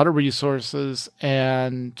and a lot of resources.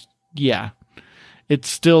 And yeah, it's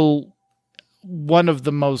still one of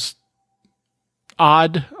the most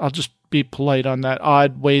odd, I'll just be polite on that,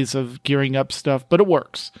 odd ways of gearing up stuff, but it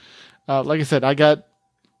works. Like I said,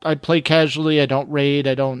 I play casually. I don't raid.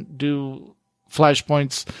 I don't do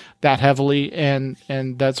flashpoints that heavily and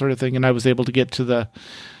that sort of thing. And I was able to get to the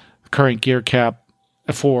current gear cap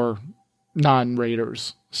for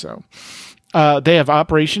non-raiders. So they have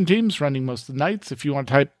operation teams running most of the nights. If you want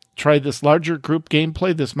to try this larger group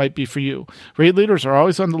gameplay, this might be for you. Raid leaders are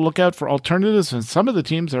always on the lookout for alternatives, and some of the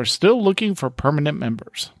teams are still looking for permanent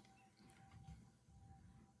members.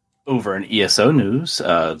 Over in ESO news,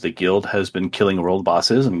 the guild has been killing world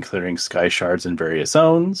bosses and clearing sky shards in various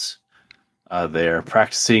zones. They're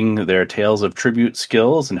practicing their Tales of Tribute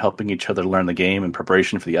skills and helping each other learn the game in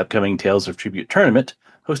preparation for the upcoming Tales of Tribute tournament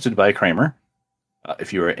hosted by Kramer.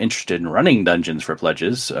 If you are interested in running dungeons for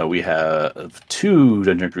pledges, we have 2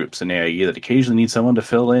 dungeon groups in AIE that occasionally need someone to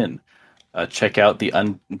fill in. Check out the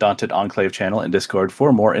Undaunted Enclave channel in Discord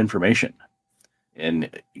for more information.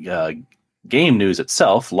 In Game news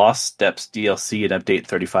itself, Lost Steps DLC and Update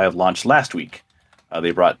 35 launched last week.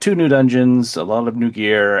 They brought 2 new dungeons, a lot of new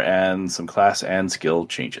gear, and some class and skill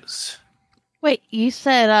changes. Wait, you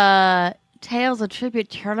said Tales of Tribute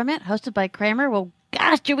Tournament hosted by Kramer? Well,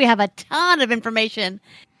 gosh, do we have a ton of information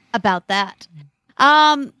about that.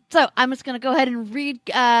 So I'm just going to go ahead and read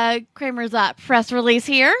Kramer's press release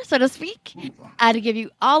here, so to speak, to give you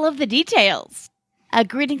all of the details.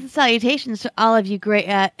 Greetings and salutations to all of you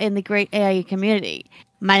in the great AIE community.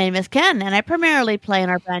 My name is Ken, and I primarily play in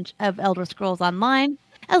our branch of Elder Scrolls Online,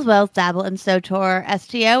 as well as dabble in SOTOR,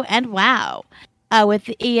 STO, and WoW. With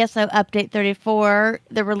the ESO Update 34,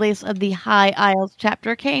 the release of the High Isles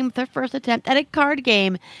chapter came with their first attempt at a card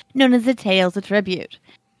game known as the Tales of Tribute.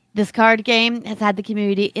 This card game has had the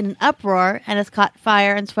community in an uproar and has caught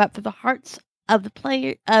fire and swept through the hearts of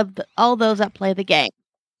all those that play the game.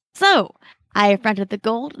 So, I fronted the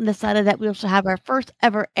gold and decided that we shall have our first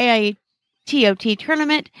ever AIE TOT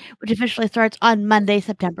tournament, which officially starts on Monday,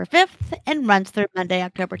 September 5th, and runs through Monday,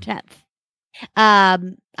 October 10th.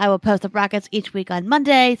 I will post the brackets each week on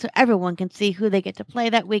Monday, so everyone can see who they get to play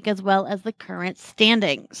that week, as well as the current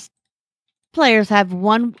standings. Players have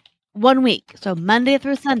one week, so Monday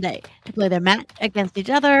through Sunday, to play their match against each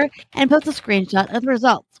other and post a screenshot of the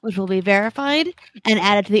results, which will be verified and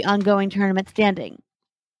added to the ongoing tournament standing.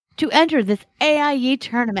 To enter this AIE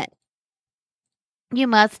tournament, you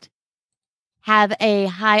must have a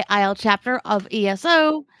High Isle chapter of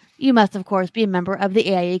ESO. You must, of course, be a member of the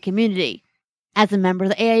AIE community. As a member of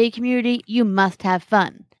the AIE community, you must have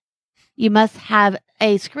fun. You must have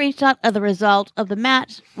a screenshot of the result of the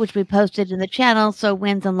match, which we posted in the channel so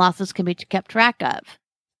wins and losses can be kept track of.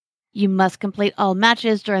 You must complete all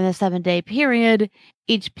matches during the 7-day period.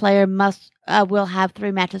 Each player will have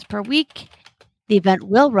 3 matches per week. The event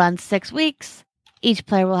will run 6 weeks. Each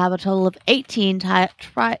player will have a total of 18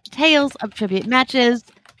 Tales of Tribute matches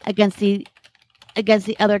against the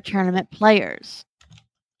other tournament players.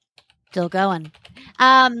 Still going.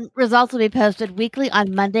 Results will be posted weekly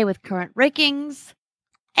on Monday with current rankings.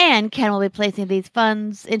 And Ken will be placing these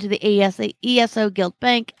funds into the ESO Guild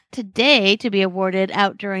Bank today to be awarded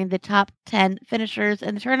out during the top 10 finishers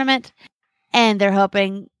in the tournament. And they're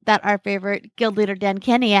hoping that our favorite guild leader, Dan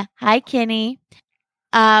Kenny, hi Kenny,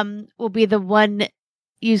 will be the one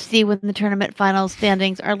you see when the tournament final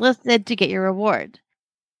standings are listed to get your reward.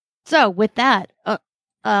 So with that,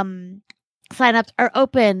 signups are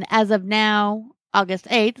open as of now, August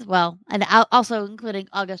 8th. Well, and also including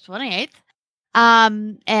August 28th.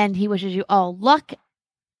 And he wishes you all luck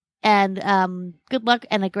and good luck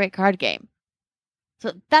and a great card game.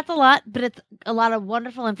 So that's a lot, but it's a lot of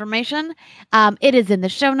wonderful information. It is in the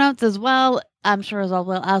show notes as well. I'm sure as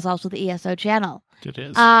well as also the ESO channel. It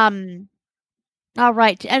is. All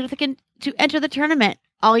right. To enter the tournament,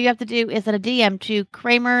 all you have to do is send a DM to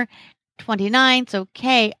Kramer29, so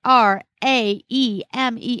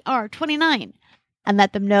KRAEMER29, and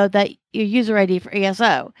let them know that your user ID for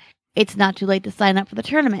ESO. It's not too late to sign up for the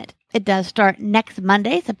tournament. It does start next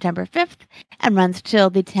Monday, September 5th, and runs till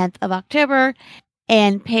the 10th of October,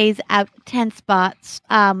 and pays out 10 spots.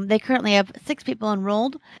 They currently have 6 people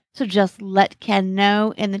enrolled, so just let Ken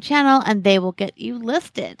know in the channel, and they will get you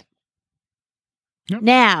listed. Yep.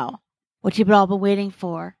 Now, what you've all been waiting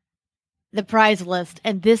for, the prize list,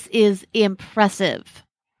 and this is impressive.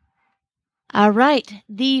 All right,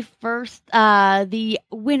 the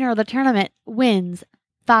winner of the tournament wins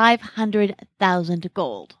 500,000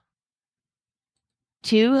 gold.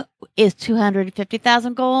 2 is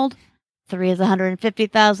 250,000 gold. 3 is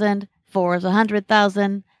 150,000. 4 is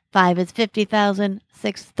 100,000. 5 is 50,000.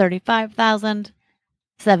 6 is 35,000.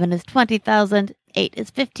 7 is 20,000. 8 is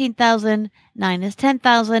 15,000. 9 is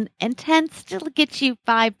 10,000. And 10 still gets you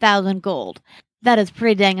 5,000 gold. That is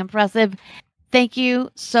pretty dang impressive. Thank you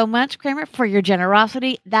so much, Kramer, for your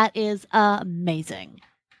generosity. That is amazing.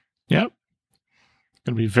 Yep. It's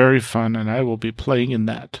going to be very fun, and I will be playing in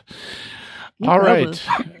that. All right.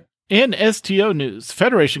 In STO news,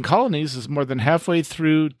 Federation Colonies is more than halfway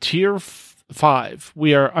through Tier 5.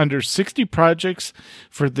 We are under 60 projects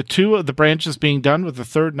for the 2 of the branches being done, with the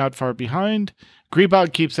 3rd not far behind.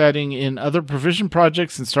 Greebog keeps adding in other provision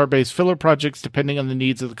projects and Starbase filler projects depending on the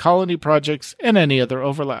needs of the colony projects and any other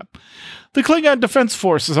overlap. The Klingon Defense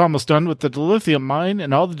Force is almost done with the dilithium mine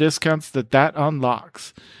and all the discounts that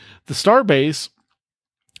unlocks. The Starbase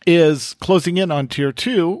is closing in on Tier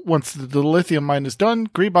 2. Once the dilithium mine is done,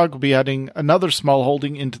 Greebog will be adding another small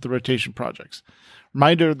holding into the rotation projects.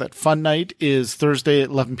 Reminder that Fun Night is Thursday at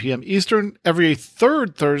 11 p.m. Eastern. Every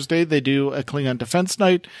third Thursday, they do a Klingon Defense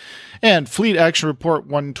Night. And Fleet Action Report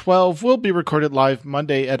 112 will be recorded live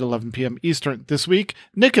Monday at 11 p.m. Eastern. This week,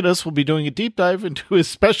 Nicodemus will be doing a deep dive into his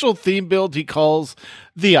special theme build he calls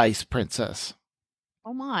the Ice Princess.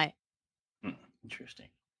 Oh my. Interesting.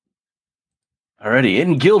 Alrighty,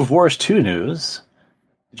 in Guild Wars 2 news,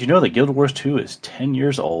 did you know that Guild Wars 2 is 10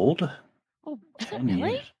 years old? Oh, is it 10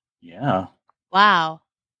 really? years. Yeah. Wow.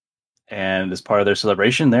 And as part of their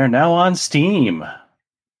celebration, they're now on Steam.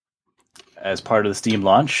 As part of the Steam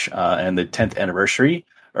launch and the 10th anniversary,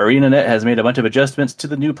 ArenaNet has made a bunch of adjustments to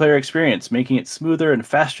the new player experience, making it smoother and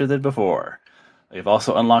faster than before. They've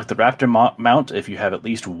also unlocked the Raptor mount if you have at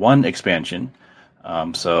least one expansion.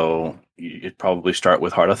 So you'd probably start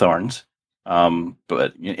with Heart of Thorns.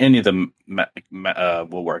 But any of them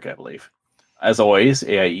will work, I believe. As always,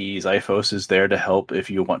 AIE's IFOS is there to help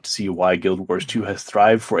if you want to see why Guild Wars 2 has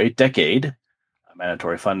thrived for a decade. A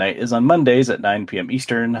mandatory Fun Night is on Mondays at 9 p.m.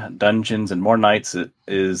 Eastern. Dungeons and More Nights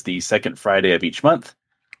is the second Friday of each month.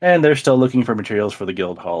 And they're still looking for materials for the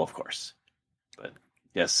Guild Hall, of course. But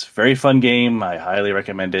yes, very fun game. I highly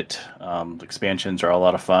recommend it. The expansions are a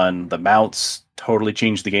lot of fun. The mounts totally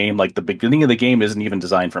changed the game. Like, the beginning of the game isn't even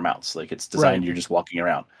designed for mounts. Like, it's designed, You're just walking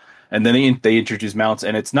around. And then they introduce mounts,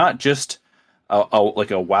 and it's not just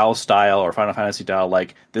like a WoW style or Final Fantasy style,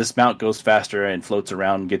 like this mount goes faster and floats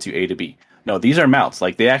around and gets you A to B. No, these are mounts.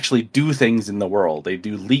 Like, they actually do things in the world. They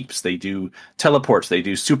do leaps, they do teleports, they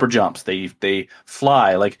do super jumps, they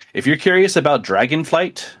fly. Like, if you're curious about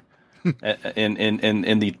Dragonflight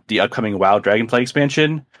in the upcoming WoW Dragonflight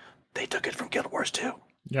expansion, they took it from Guild Wars 2.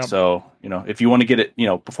 Yep. So, if you want to get it,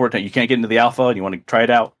 before you can't get into the alpha and you want to try it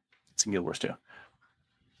out, it's in Guild Wars 2.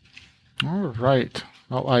 All right.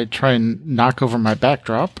 Well, I try and knock over my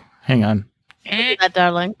backdrop. Hang on. That,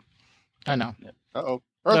 darling. I know. Uh-oh.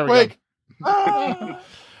 There we Earthquake!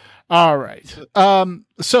 All right.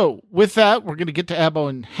 So with that, we're going to get to Abo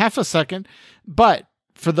in half a second. But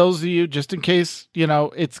for those of you, just in case,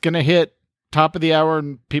 it's going to hit top of the hour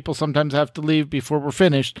and people sometimes have to leave before we're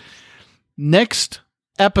finished. Next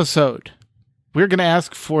episode, we're going to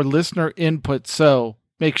ask for listener input. So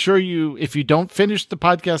make sure if you don't finish the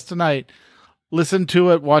podcast tonight, listen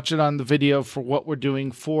to it, watch it on the video for what we're doing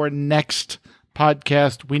for next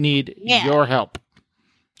podcast. We need your help.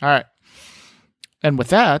 All right. And with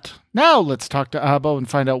that, now let's talk to Abo and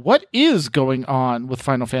find out what is going on with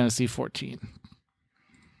Final Fantasy XIV.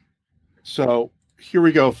 So here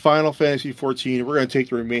we go. Final Fantasy XIV. We're going to take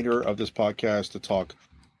the remainder of this podcast to talk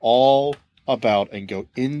all about and go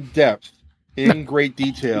in depth, in great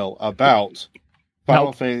detail about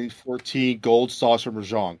Final Fantasy XIV Gold Saucer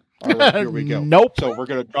Mahjong. All right, here we go. Nope. So we're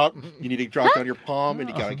going to drop, you need to drop down your palm and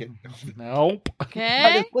you got to get. Nope. I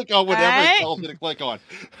Okay. just click on whatever it tells me to click on.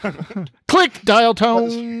 Click dial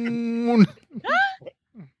tone.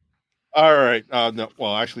 All right. No,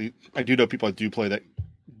 well, actually, I do know people that do play that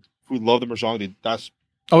who love the Mahjong. That's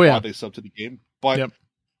why they sub to the game. But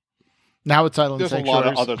now it's Island there's Sanctuaries. a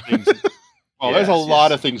lot of other things. There's a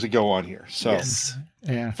lot of things that go on here. So,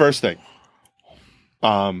 first thing,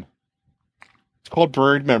 it's called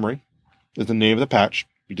Buried Memory. Is the name of the patch.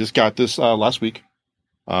 We just got this last week.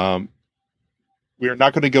 We are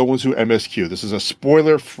not going to go into MSQ. This is a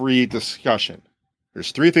spoiler-free discussion.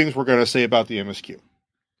 There's 3 things we're going to say about the MSQ.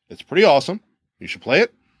 It's pretty awesome. You should play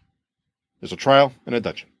it. There's a trial and a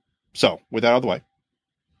dungeon. So, with that out of the way,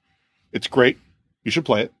 it's great. You should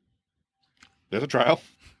play it. There's a trial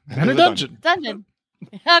and a dungeon.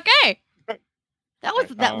 Okay.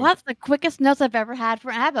 That's the quickest notes I've ever had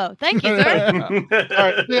for Abo. Thank you, sir. All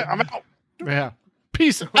right, yeah, I'm out. Yeah.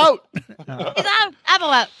 Peace out. He's out.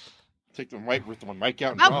 Abo out. Take the mic with the mic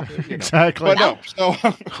out and drop it. Exactly. But no.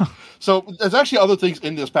 So there's actually other things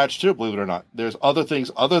in this patch too, believe it or not. There's other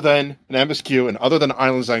things other than an MSQ and other than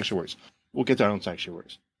Island Sanctuaries. We'll get to Island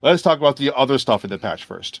Sanctuaries. Let's talk about the other stuff in the patch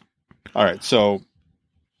first. All right. So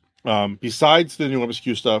besides the new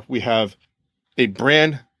MSQ stuff, we have a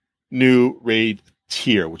brand new raid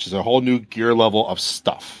tier, which is a whole new gear level of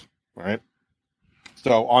stuff. All right.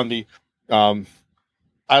 So on the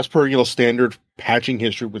as per standard patching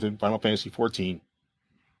history within Final Fantasy XIV,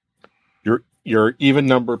 your even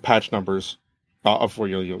number patch numbers for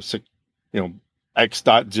X.0,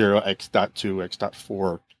 X.2,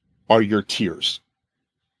 X.4 are your tiers.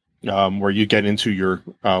 Where you get into your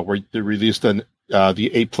where they released the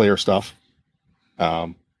 8-player stuff,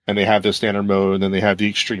 and they have the standard mode, and then they have the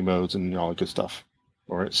extreme modes and all the good stuff,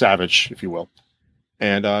 or savage, if you will.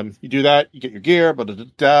 And you do that, you get your gear,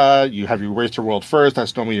 you have your race to world first.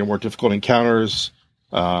 That's normally your more difficult encounters.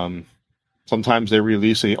 So Sometimes they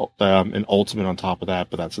release an ultimate on top of that,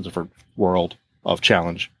 but that's a different world of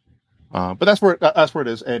challenge. But that's where it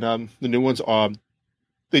is. And the new ones,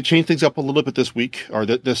 they changed things up a little bit this week, or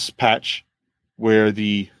this patch, where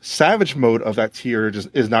the Savage mode of that tier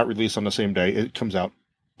is not released on the same day. It comes out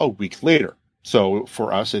a week later. So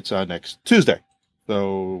for us, it's next Tuesday.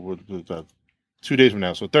 So 2 days from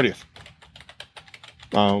now, so 30th.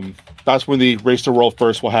 That's when the Race to World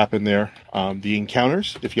First will happen there. The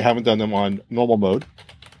encounters, if you haven't done them on normal mode,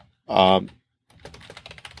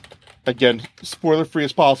 again, spoiler free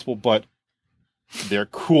as possible, but they're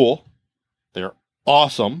cool. They're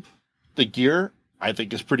awesome. The gear, I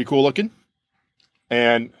think, is pretty cool looking.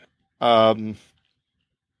 And the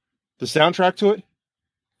soundtrack to it,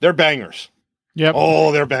 they're bangers. Yep.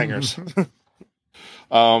 Oh, they're bangers.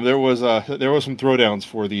 There was some throwdowns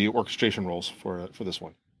for the orchestration roles for this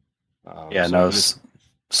one.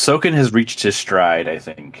 Soken has reached his stride, I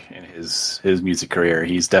think, in his music career.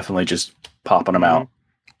 He's definitely just popping them out.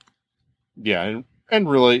 Yeah, and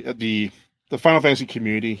really the Final Fantasy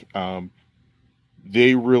community,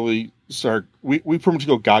 they really start. We pretty much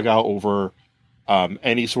go gaga over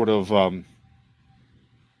any sort of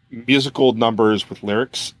musical numbers with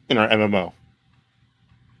lyrics in our MMO.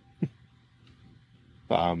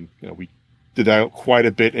 We did that quite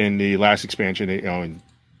a bit in the last expansion. In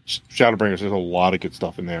Shadowbringers, there's a lot of good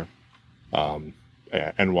stuff in there.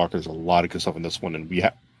 And Walker, there's a lot of good stuff in this one,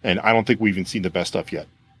 and I don't think we've even seen the best stuff yet.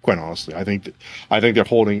 Quite honestly, I think they're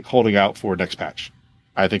holding out for next patch.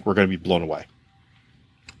 I think we're going to be blown away.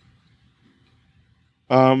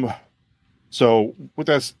 So with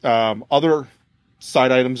that, other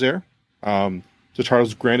side items there,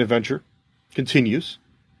 Zatara's Grand Adventure continues.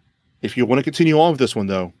 If you want to continue on with this one,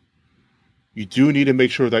 though, you do need to make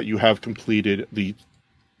sure that you have completed the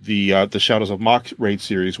Shadows of Mach raid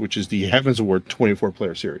series, which is the Heavens Award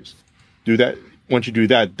 24-player series. Do that. Once you do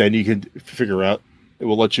that, then you can figure out. It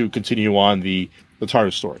will let you continue on the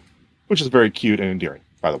Taru story, which is very cute and endearing,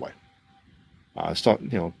 by the way.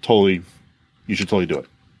 Totally, you should totally do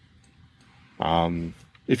it.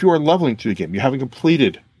 If you are leveling through the game, you haven't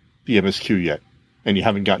completed the MSQ yet, and you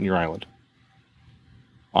haven't gotten your island.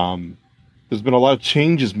 There's been a lot of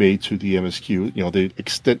changes made to the MSQ.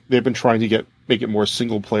 They've been trying to make it more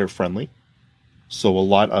single player friendly. So a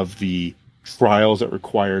lot of the trials that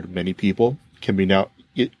required many people can be now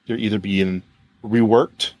they're either being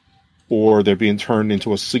reworked or they're being turned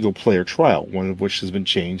into a single player trial. One of which has been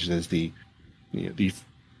changed as the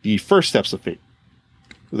first steps of fate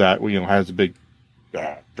that has a big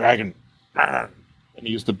dragon and he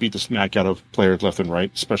used to beat the smack out of players left and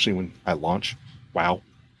right, especially when at launch. Wow.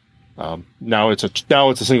 Now it's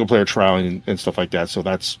a single player trial and stuff like that. So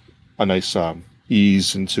that's a nice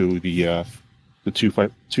ease into the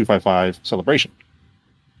 255 celebration.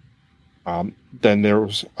 Then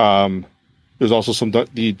there's also some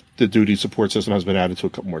the duty support system has been added to a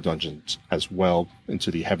couple more dungeons as well into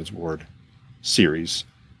the Heaven's Ward series.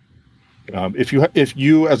 If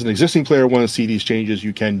you as an existing player want to see these changes,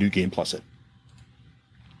 you can New Game Plus it,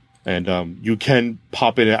 and you can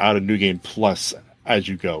pop in and out of New Game Plus as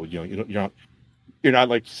you go. You're not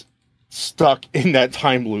like stuck in that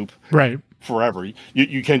time loop right forever.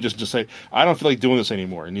 You can just say, I don't feel like doing this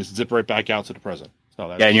anymore, and you zip right back out to the present.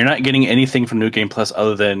 So and you're not getting anything from New Game Plus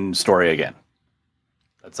other than story again.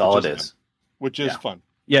 That's all it is. Which is fun.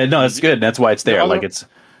 Yeah, no, it's good. That's why it's there. It's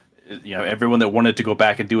everyone that wanted to go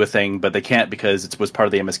back and do a thing, but they can't because it was part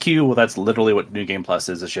of the MSQ. Well, that's literally what New Game Plus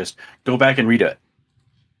is. It's just go back and redo it.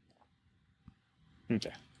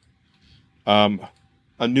 Okay.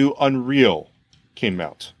 A new Unreal came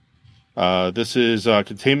out. This is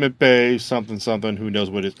Containment Bay, something. Who knows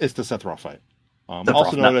what it is? It's the Sephiroth fight.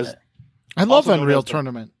 Also known as. I love Unreal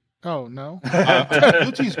Tournament. Oh no,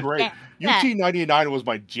 UT's great. UT 99 was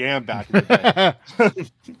my jam back in the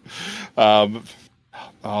day.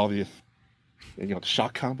 The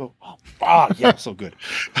shot combo. Yeah, so good.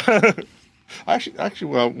 I actually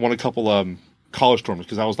won a couple college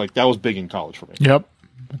tournaments because that was big in college for me. Yep.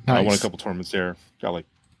 Nice. I won a couple tournaments there. Got like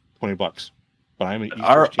 $20, but I'm an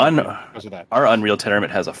our Unreal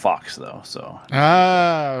Tournament has a fox though, so okay.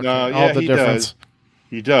 All the difference. Does.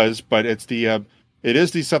 He does, but it's it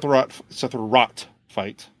is the Sephiroth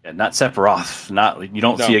fight. Yeah, not Sephiroth. You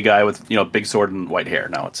don't see a guy with big sword and white hair.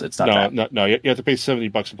 No, it's not that. No. You have to pay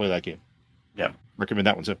 $70 to play that game. Yeah, recommend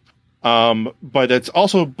that one too. But it's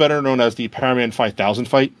also better known as the Power Man 5000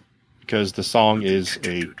 fight because the song is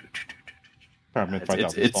a Power Man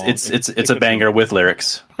 5000 song. It's a banger with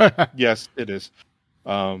lyrics. Yes, it is.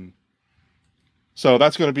 So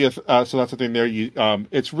that's going to be so that's the thing there.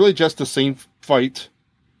 It's really just the same fight,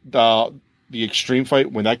 the extreme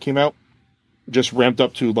fight when that came out. just ramped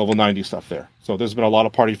up to level 90 stuff there. So there's been a lot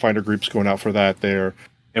of party finder groups going out for that there.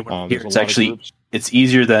 It's actually it's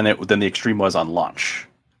easier than the extreme was on launch,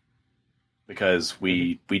 because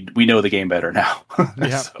we know the game better now.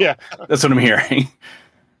 Yeah. So, yeah, that's what I'm hearing.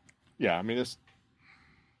 Yeah, I mean, just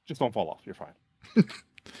don't fall off. You're fine.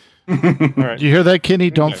 All right. You hear that, Kenny?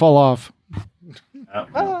 Don't fall off.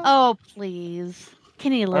 Oh, please.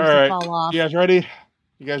 Kenny loves All right. to fall off. You guys ready?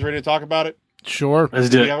 You guys ready to talk about it? Sure. Let's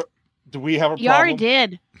do it. Do we have a problem? You already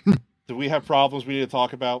did. Do we have problems we need to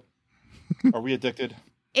talk about? Are we addicted?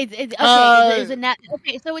 It's okay.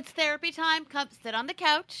 Okay, so it's therapy time. Come sit on the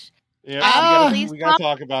couch. Yeah, please we gotta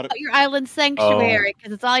talk about it. Your island sanctuary,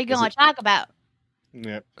 because it's all you're going to talk about.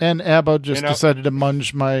 Yeah. And Abbo just decided to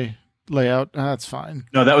munge my layout. That's fine.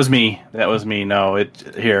 No, that was me. No,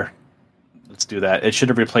 here. Let's do that. It should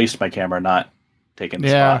have replaced my camera, not taken the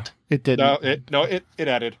spot. It didn't. It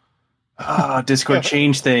added. Discord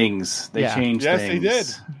changed things. They changed things. Yes, they did.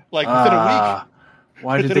 Like within a week.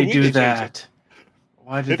 Why did they do that?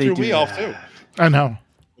 Why did they do that? Off too. I know.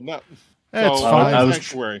 No. It's fine.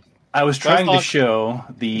 I was trying to show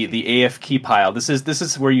the AFK pile. This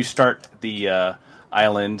is where you start the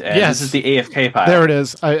island, and this is the AFK pile. There it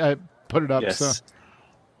is. I put it up. Yes. So.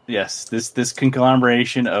 Yes. This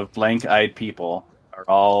conglomeration of blank-eyed people are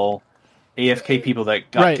all AFK people that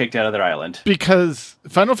got kicked out of their island. Because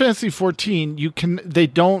Final Fantasy XIV, they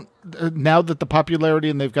don't, now that the popularity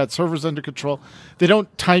and they've got servers under control, they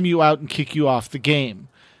don't time you out and kick you off the game.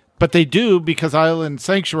 But they do, because island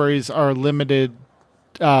sanctuaries are a limited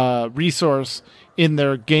resource in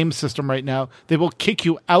their game system right now. They will kick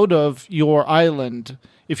you out of your island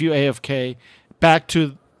if you AFK back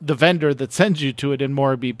to the vendor that sends you to it in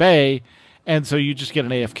Morabee Bay, and so you just get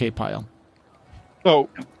an AFK pile. So,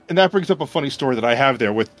 and that brings up a funny story that I have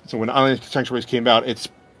there so when Island Sanctuaries came out, it's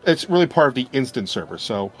really part of the instance server.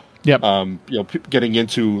 So, getting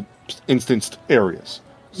into instanced areas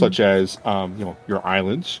such as your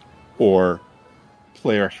islands or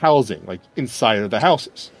player housing, like inside of the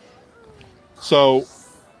houses. So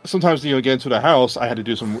sometimes get into the house, I had to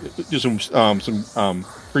do some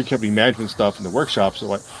free company management stuff in the workshop.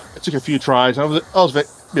 So it took a few tries. I was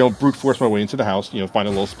brute force my way into the house, find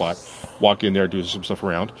a little spot, walk in there, do some stuff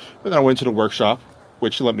around. And then I went to the workshop,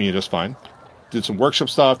 which let me in just fine. Did some workshop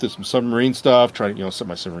stuff, did some submarine stuff, tried to send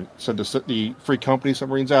the free company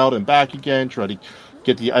submarines out and back again, try to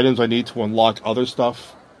get the items I need to unlock other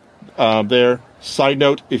stuff there. Side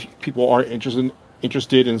note, if people are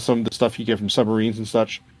interested in some of the stuff you get from submarines and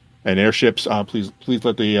such and airships, please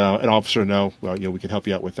let an officer know. Well, we can help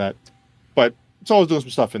you out with that. But it's always doing some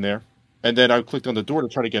stuff in there. And then I clicked on the door to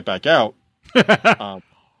try to get back out,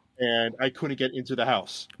 and I couldn't get into the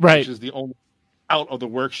house, which is the only out of the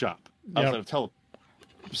workshop outside of teleport.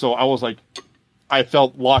 So I was like, I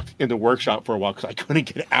felt locked in the workshop for a while because I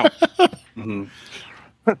couldn't get out. Mm-hmm.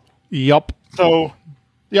 Yup. So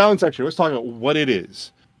the island section, let's talk about what it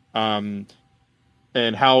is, and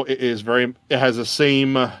how it is it has the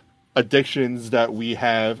same addictions that we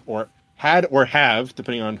have or have,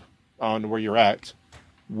 depending on where you're at,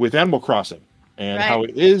 with Animal Crossing, and how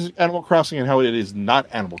it is Animal Crossing and how it is not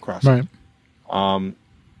Animal Crossing. Right.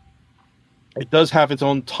 It does have its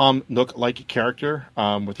own Tom Nook-like character,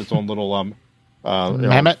 with its own little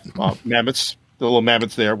mammoths, the little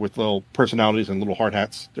mammoths there with little personalities and little hard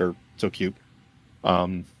hats. They're so cute.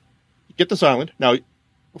 Get this island. Now,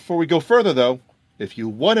 before we go further, though, if you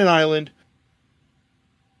want an island,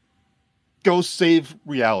 go save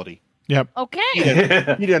reality. Yep. Okay.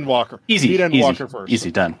 Beat Endwalker. Easy. Beat Endwalker first.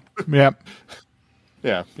 Easy done. Yep.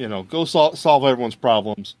 Yeah. Go solve everyone's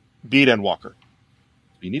problems. Beat Endwalker.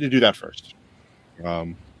 You need to do that first.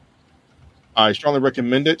 I strongly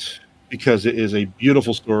recommend it because it is a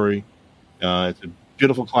beautiful story. It's a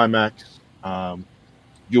beautiful climax.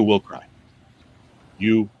 You will cry.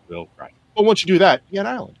 You will cry. But once you do that, you get an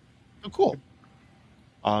island. So cool.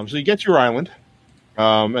 So you get to your island.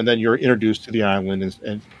 And then you're introduced to the island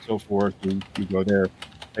and so forth. You go there,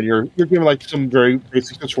 and you're given like some very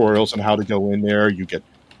basic tutorials on how to go in there. You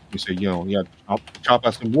say, chop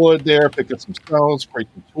out some wood there, pick up some stones, create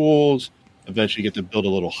some tools. Eventually, you get to build a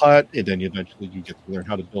little hut, and then eventually you get to learn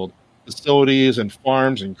how to build facilities and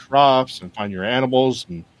farms and crops, and find your animals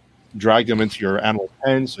and drag them into your animal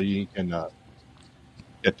pen so you can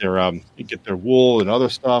get their wool and other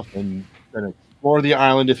stuff, and then explore the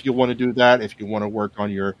island if you want to do that. If you want to work on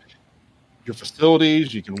your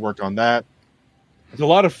facilities, you can work on that. There's a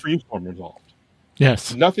lot of freeform involved.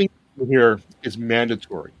 Yes. Nothing in here is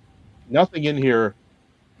mandatory. Nothing in here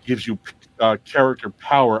gives you character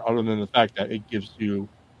power other than the fact that it gives you,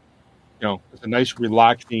 it's a nice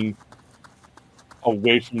relaxing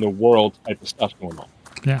away from the world type of stuff going on.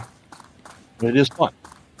 Yeah. And it is fun.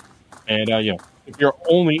 And, if you're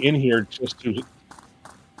only in here just to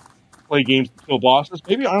play games to kill bosses,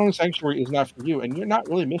 maybe Island Sanctuary is not for you, and you're not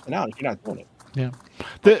really missing out if you're not doing it. Yeah.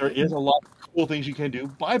 But there is a lot of cool things you can do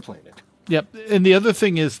by playing it. Yep. And the other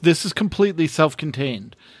thing is, this is completely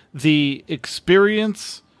self-contained. The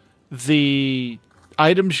experience, the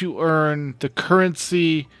items you earn, the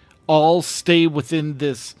currency, all stay within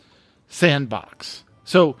this sandbox.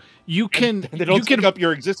 So you can... And they don't take up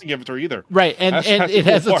your existing inventory either. Right. And it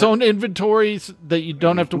has its own inventories that you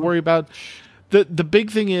don't have to worry about. The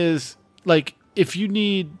big thing is, like, if you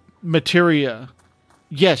need materia,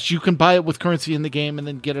 yes, you can buy it with currency in the game and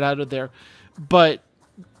then get it out of there. But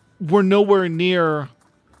we're nowhere near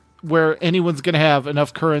where anyone's going to have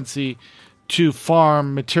enough currency to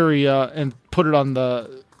farm materia and put it on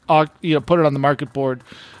the market board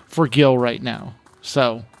for Gil right now.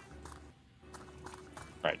 So,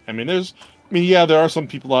 right. I mean, there are some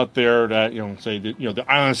people out there that say that the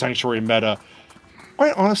Island Sanctuary meta.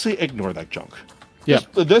 Quite honestly, ignore that junk. Yeah,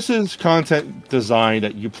 this is content design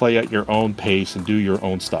that you play at your own pace and do your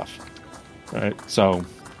own stuff. Right. So,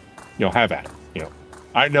 have at it.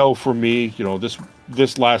 I know for me,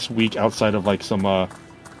 this last week, outside of like some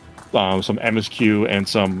MSQ and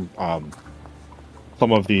some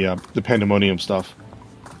of the Pandemonium stuff,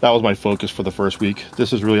 that was my focus for the first week.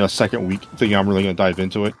 This is really a second week thing. I'm really going to dive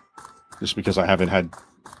into it, just because I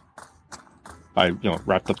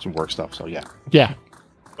wrapped up some work stuff. So yeah.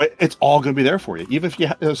 But it's all going to be there for you, even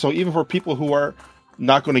even for people who are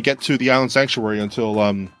not going to get to the Island Sanctuary until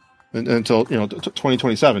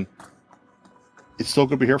 2027. It's still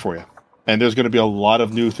going to be here for you, and there's going to be a lot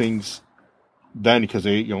of new things then, because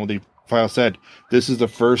they finally said this is the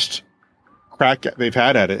first crack they've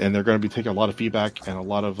had at it, and they're going to be taking a lot of feedback, and a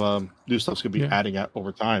lot of new stuff's going to be adding at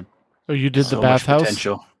over time. Oh, you did the bathhouse?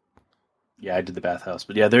 Potential. Yeah, I did the bathhouse,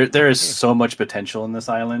 but yeah, there is so much potential in this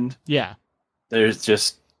island. Yeah, there's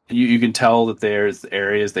just you can tell that there's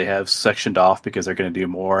areas they have sectioned off because they're going to do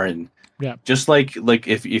more, and just like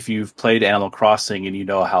if you've played Animal Crossing and you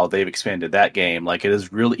know how they've expanded that game, like it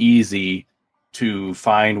is real easy to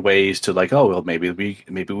find ways to maybe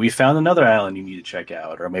we found another island you need to check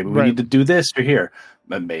out, or maybe we need to do this or here,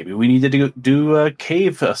 but maybe we need to do a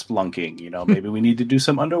cave spelunking, maybe we need to do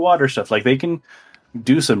some underwater stuff. Like they can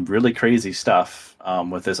do some really crazy stuff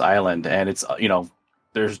with this island, and it's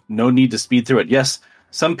there's no need to speed through it. Yes,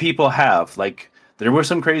 some people have, there were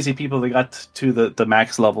some crazy people that got to the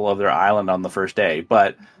max level of their island on the first day,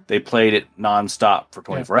 but they played it nonstop for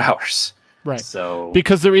 24 hours. Right. So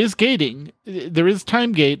because there is gating, there is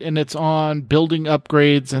time gate, and it's on building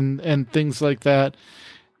upgrades and things like that.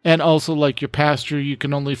 And also, like your pasture, you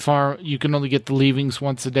can only get the leavings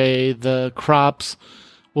once a day. The crops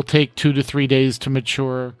will take 2 to 3 days to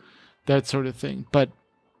mature, that sort of thing. But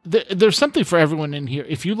there's something for everyone in here.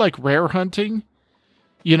 If you like rare hunting,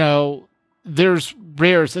 there's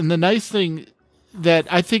rares. And the nice thing that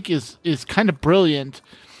I think is kind of brilliant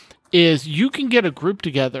is you can get a group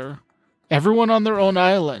together, everyone on their own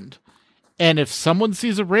island, and if someone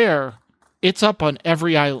sees a rare, it's up on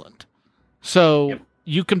every island. So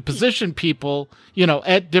you can position people,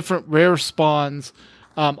 at different rare spawns.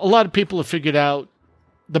 A lot of people have figured out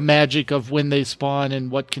the magic of when they spawn and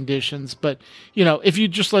what conditions. But, if you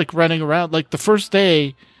just like running around, like the first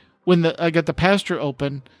day when I got the pasture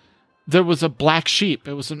open, there was a black sheep.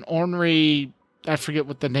 It was an ornery, I forget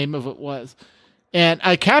what the name of it was. And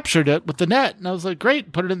I captured it with the net, and I was like,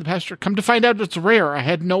 great, put it in the pasture. Come to find out it's rare. I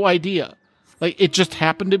had no idea. Like, it just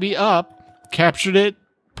happened to be up, captured it,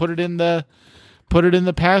 put it in the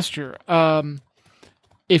pasture.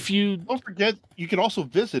 If you don't forget, you can also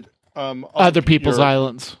visit other people's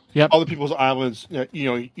islands. Yep. Other people's islands.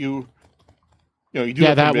 You do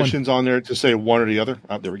have permissions on there to say one or the other.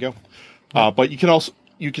 There we go. But you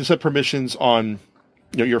can set permissions on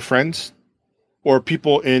your friends or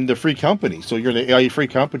people in the free company. So you're in the AIE free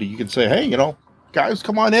company. You can say, hey, guys,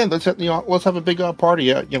 come on in. Let's have a big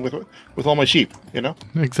party. With all my sheep.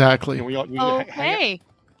 Exactly. Okay.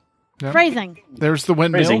 Phrasing. There's the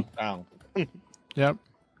windmill. Yep.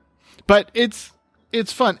 But it's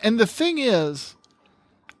fun. And the thing is,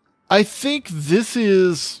 I think this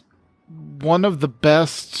is one of the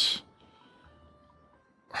best.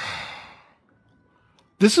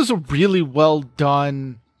 This is a really well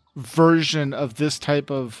done version of this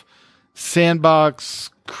type of sandbox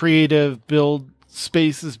creative build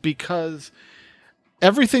spaces, because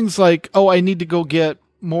everything's like, oh, I need to go get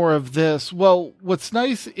more of this. Well, what's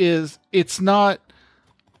nice is it's not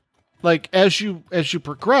like as you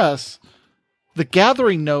progress, the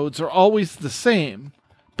gathering nodes are always the same,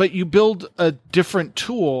 but you build a different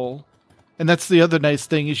tool. And that's the other nice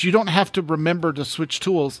thing is you don't have to remember to switch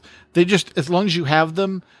tools. They just, as long as you have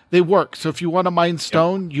them, they work. So if you want to mine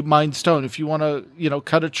stone, you mine stone. If you want to,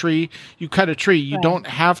 cut a tree, you cut a tree. You don't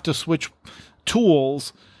have to switch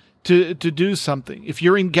tools to do something. If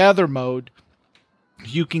you're in gather mode,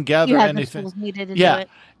 you can gather anything. The tools needed to do it.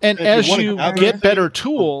 And as you get better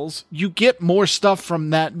tools, you get more stuff from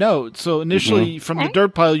that node. So initially from the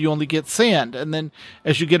dirt pile, you only get sand. And then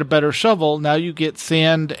as you get a better shovel, now you get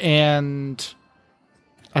sand and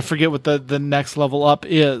I forget what the next level up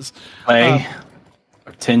is. Clay.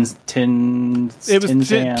 Tin it was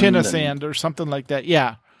tin of sand or something like that.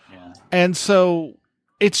 Yeah. And so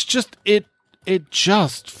it's just, it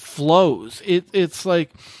just flows. It's like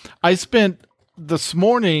I spent this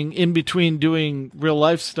morning in between doing real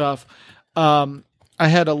life stuff. I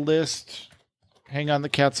had a list. Hang on, the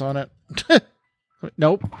cat's on it.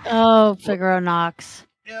 Nope. Oh, Figaro Knox.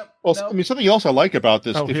 Yep. Well, I mean, something else I like about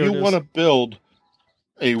this, if you want to to build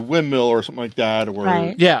a windmill or something like that, or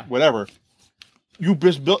whatever, you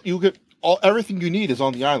just build. You get everything you need is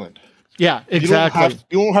on the island. Yeah, exactly.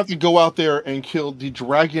 You don't have to go out there and kill the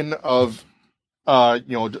dragon of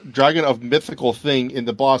dragon of mythical thing in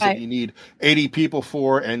the boss that you need 80 people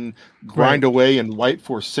for and grind away and wipe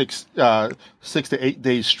for 6 to 8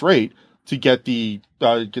 days straight to get the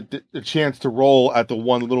chance to roll at the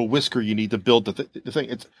one little whisker you need to build the thing.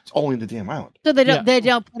 It's all in the damn island. So they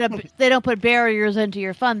don't put barriers into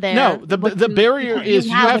your fun there. No, the barrier is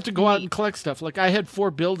you have to go out and collect stuff. Like I had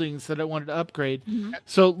 4 buildings that I wanted to upgrade.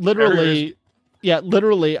 So literally,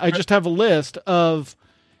 I just have a list of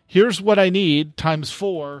here's what I need times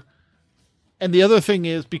 4. And the other thing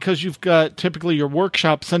is because you've got typically your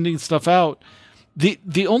workshop sending stuff out,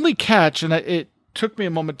 the only catch, and it took me a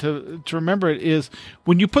moment to remember it, is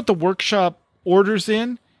when you put the workshop orders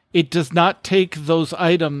in, it does not take those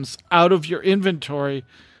items out of your inventory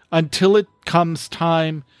until it comes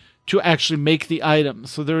time to actually make the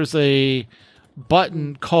items. So there's a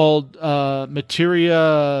button called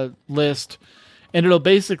Materia List, and it'll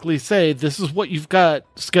basically say, this is what you've got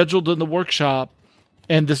scheduled in the workshop,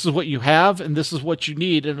 and this is what you have, and this is what you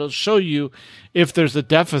need. And it'll show you if there's a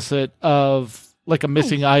deficit of, like, a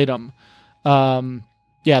missing item.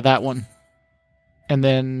 That one. And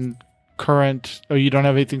then current, you don't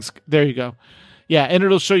have anything. There you go. Yeah, and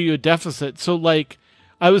it'll show you a deficit. So, like,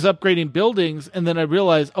 I was upgrading buildings, and then I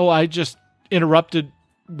realized, I just interrupted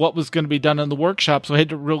what was going to be done in the workshop, so I had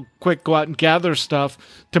to real quick go out and gather stuff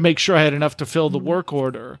to make sure I had enough to fill the work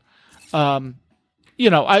order. It'd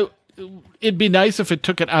be nice if it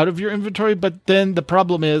took it out of your inventory, but then the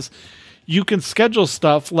problem is you can schedule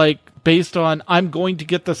stuff like based on I'm going to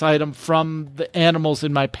get this item from the animals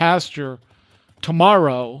in my pasture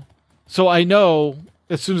tomorrow, so I know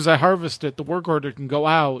as soon as I harvest it, the work order can go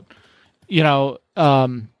out.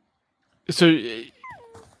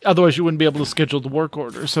 Otherwise, you wouldn't be able to schedule the work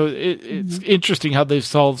order. So it's interesting how they've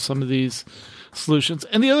solved some of these solutions.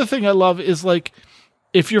 And the other thing I love is, like,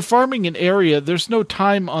 if you're farming an area, there's no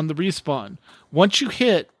time on the respawn. Once you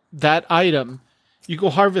hit that item, you go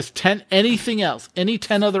harvest 10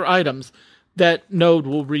 other items, that node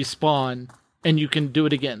will respawn, and you can do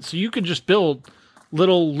it again. So you can just build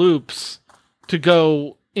little loops to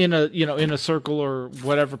go in a circle or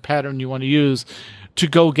whatever pattern you want to use to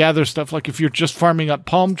go gather stuff. Like if you're just farming up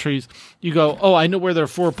palm trees, you go, I know where there are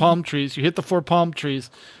 4 palm trees. You hit the 4 palm trees,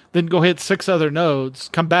 then go hit 6 other nodes,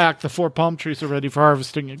 come back, the 4 palm trees are ready for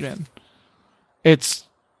harvesting again. It's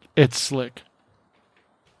slick.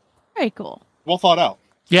 Very cool. Well thought out.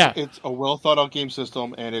 Yeah. It's a well thought out game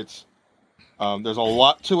system, and it's there's a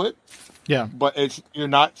lot to it. Yeah. But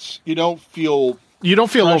you don't feel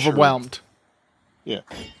pressure. Overwhelmed. Yeah.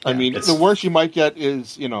 I mean, the worst you might get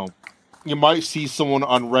is, you might see someone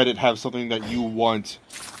on Reddit have something that you want,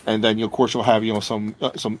 and then of course you'll have some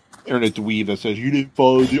internet dweeb that says you didn't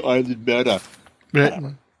follow the island meta.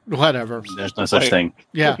 Whatever. There's no such thing.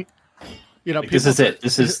 Yeah. This is it.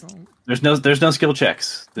 There's no skill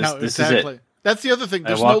checks. This exactly. is it. That's the other thing.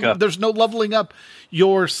 There's no leveling up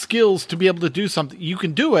your skills to be able to do something. You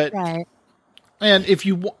can do it, right? And if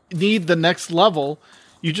you need the next level,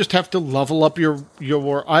 you just have to level up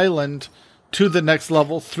your island to the next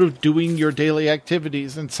level through doing your daily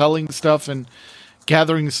activities and selling stuff and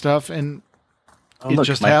gathering stuff, and look,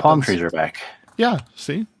 just my happens. palm trees are back. Yeah,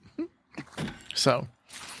 see? So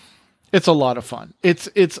it's a lot of fun. It's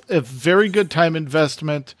a very good time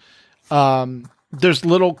investment. There's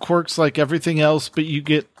little quirks like everything else, but you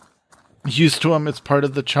get used to them. It's part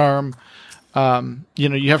of the charm.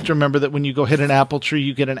 You have to remember that when you go hit an apple tree,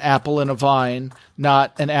 you get an apple in a vine,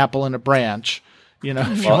 not an apple in a branch.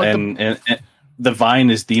 Well, and The vine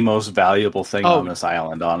is the most valuable thing Oh. on this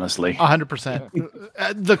island, honestly. 100%.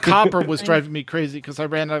 The copper was driving me crazy because I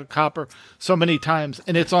ran out of copper so many times,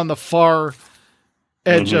 and it's on the far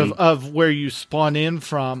edge of where you spawn in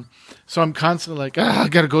from. So I'm constantly like, I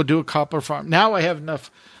got to go do a copper farm. Now I have enough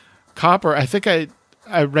copper. I think I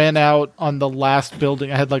ran out on the last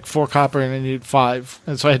building. I had like 4 copper and I needed 5.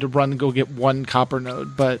 And so I had to run and go get 1 copper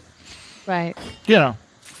node. But, Right. you know,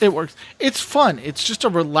 it works. It's fun. It's just a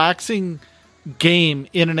relaxing game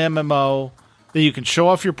in an MMO that you can show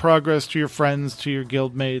off your progress to your friends, to your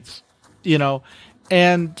guildmates, you know,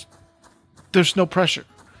 and there's no pressure.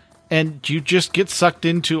 And you just get sucked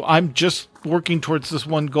into, I'm just working towards this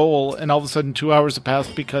one goal, and all of a sudden 2 hours have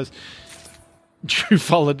passed because you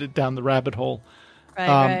followed it down the rabbit hole. Right,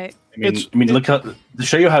 right. I mean, look how, to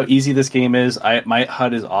show you how easy this game is. My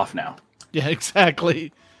HUD is off now, Yeah,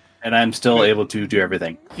 exactly. and I'm still able to do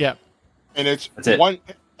everything. Yeah. And it's That's it. one,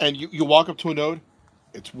 and you walk up to a node,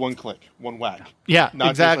 it's one click, one whack. Yeah, Not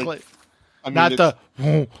just exactly. like- I mean, Not it's- the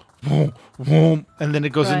whoom, whoom, whoom, and then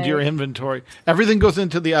it goes into your Right. inventory. Everything goes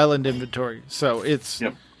into the island inventory. So it's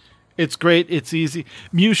Yep. it's great. It's easy.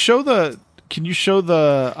 Mew, can you show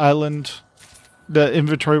the island, the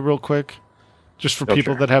inventory real quick? Just for Oh,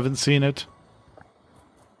 people sure. that haven't seen it.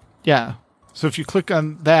 Yeah. So if you click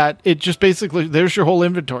on that, it just basically, there's your whole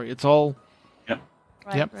inventory. It's all Yep.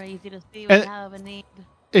 Right, Yep. very easy to see And- what you have and need.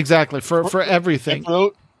 exactly for everything.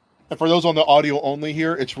 And for those on the audio only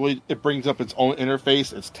here, it brings up its own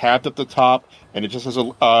interface. It's tabbed at the top, and it just has a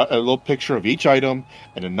little picture of each item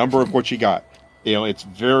and a number of what you got. You know, it's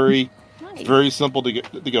very Nice. very simple to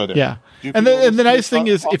go there. Yeah. Do And people the nice thing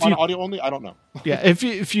is if on you audio only, I don't know. Yeah,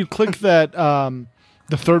 if you click that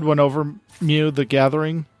the third one over, Mew, the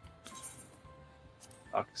gathering.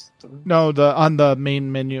 No, on the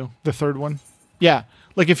main menu, the third one. Yeah,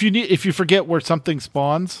 like if you forget where something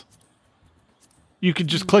spawns, you can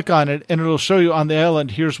just click on it and it'll show you on the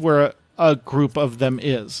island. Here's where a group of them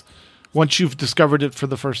is. Once you've discovered it for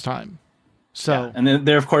the first time. So Yeah. And then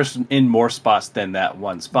they're of course in more spots than that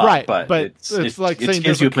one spot. right, but it's like it saying gives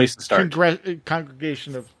there's you a place to start.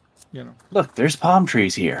 Congregation of, Look, there's palm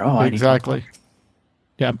trees here. Oh, exactly.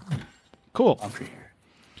 Yeah, cool. palm tree here.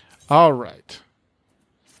 All right.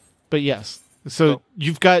 But yes, so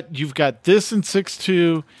you've got this in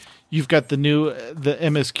 6.2. You've got the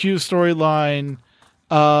MSQ storyline.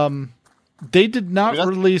 They did not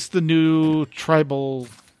release the new tribal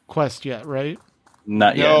quest yet, right?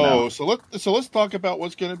 Not yet. No, No. so let's talk about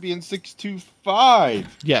what's going to be in 6.25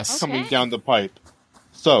 Yes. coming Okay. down the pipe.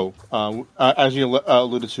 So, as you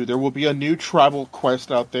alluded to, there will be a new tribal quest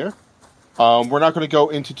out there. We're not going to go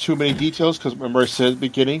into too many details because remember I said at the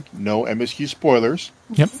beginning, no MSQ spoilers.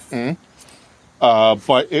 Yep.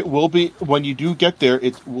 But it will be when you do get there.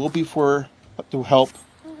 It will be to help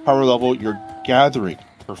power level your gathering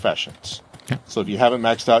professions. Yeah. So if you haven't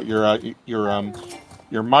maxed out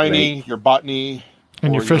your mining, your botany,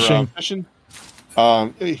 And or your fishing. fishing,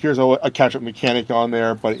 here's a catch-up mechanic on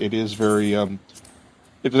there. But it is very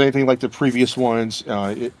if there's anything like the previous ones,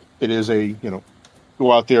 it is a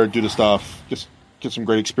go out there, do the stuff, just get some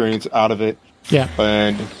great experience out of it, Yeah.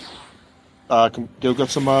 and you'll get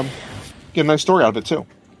get a nice story out of it too.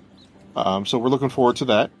 So we're looking forward to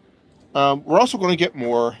that. We're also going to get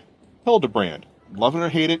more Hildebrand. Love it or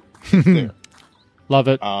hate it, it's there. Love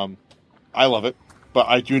it. I love it, but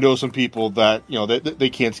I do know some people that they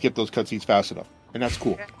can't skip those cutscenes fast enough, and that's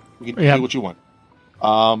cool. You can do what you want.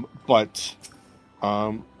 But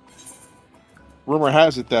rumor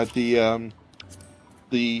has it that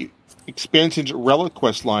the expansion's Relic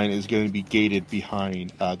quest line is going to be gated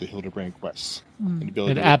behind the Hildebrand quests. And the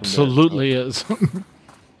ability It to go from there. absolutely is.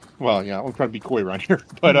 Well, yeah, I'm trying to be coy around here,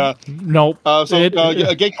 but Nope.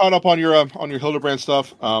 get caught up on your Hildebrand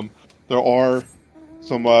stuff. There are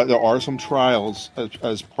some trials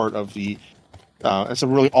as part of the and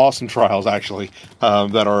some really awesome trials actually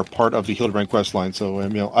that are part of the Hildebrand quest line. So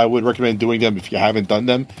I would recommend doing them if you haven't done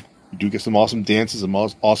them. You do get some awesome dances and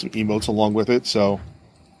awesome emotes along with it. So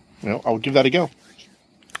I would give that a go.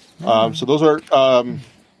 So those are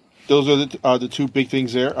the two big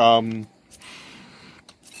things there.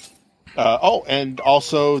 And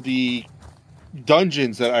also the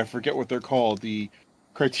dungeons that I forget what they're called. The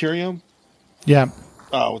Criterium. Yeah.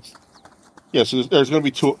 So there's going to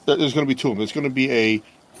be two. There's going to be two of them. There's going to be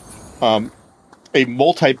a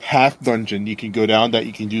multi-path dungeon you can go down that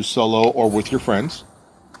you can do solo or with your friends,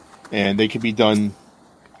 and they can be done,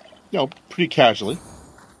 pretty casually.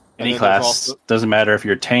 Any class doesn't matter if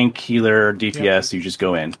you're tank, healer, DPS. You just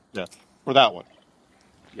go in. Yeah, for that one.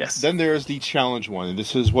 Yes. Then there's the challenge one, and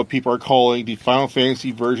this is what people are calling the Final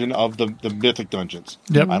Fantasy version of the Mythic Dungeons.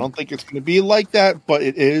 Yep. I don't think it's going to be like that, but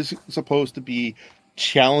it is supposed to be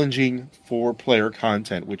challenging for player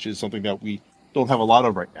content, which is something that we don't have a lot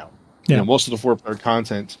of right now. Yeah. You know, most of the 4-player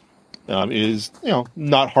content is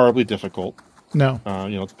not horribly difficult. No.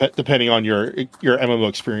 Depending on your MMO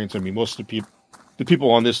experience. I mean, most of the people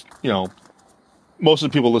on this, most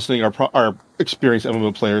of the people listening are experienced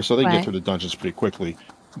MMO players, so they can get through the dungeons pretty quickly.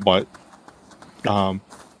 But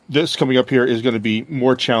this coming up here is going to be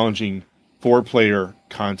more challenging 4-player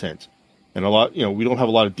content, and a lot. We don't have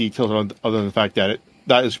a lot of details other than the fact that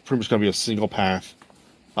that is pretty much going to be a single path,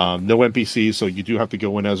 no NPCs, so you do have to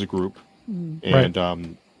go in as a group,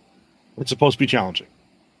 and it's supposed to be challenging.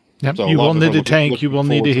 Yep. So you will need a tank. You will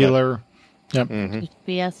need a healer. Yep.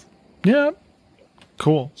 BS. Yeah.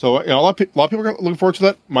 Cool. So a lot of people are looking forward to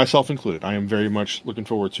that, myself included. I am very much looking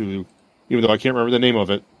forward to, even though I can't remember the name of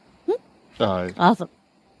it. Awesome.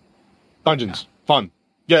 Dungeons. Fun.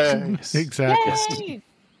 Yay. Exactly. Yay!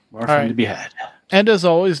 More fun to be had. And as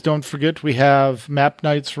always, don't forget we have map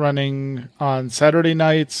nights running on Saturday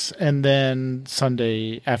nights and then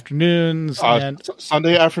Sunday afternoons.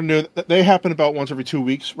 Sunday afternoon, they happen about once every 2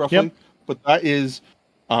 weeks, roughly. Yep. But that is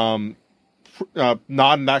non-max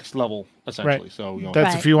level, essentially. Right. So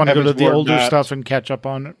that's if you want to go to the older stuff and catch up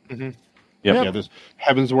on it. Mm-hmm. Yep. Yeah, there's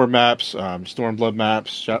Heaven's Ward maps, Stormblood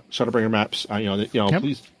maps, Shadowbringer maps.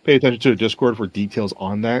 Please pay attention to the Discord for details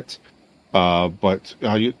on that. But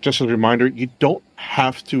just as a reminder, you don't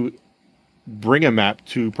have to bring a map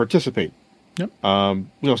to participate. Yep.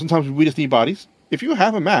 Sometimes we just need bodies. If you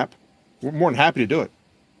have a map, we're more than happy to do it.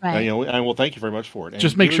 Right. And we'll thank you very much for it.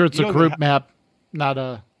 Just make sure it's a group map, not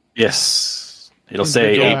a... Yes. It'll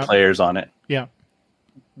say 8 map. players on it. Yeah.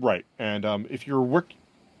 Right. And if you want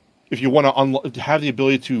to have the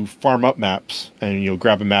ability to farm up maps and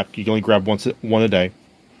grab a map, you can only grab one a day.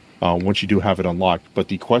 Once you do have it unlocked. But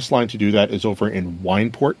the quest line to do that is over in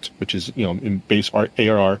Wineport, which is, in base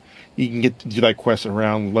ARR. You can get to do that quest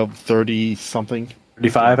around level 30 something.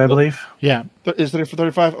 35, I believe. Yeah. Is it for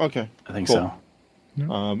 35? Okay. I think cool. so.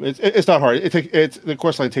 It's not hard. The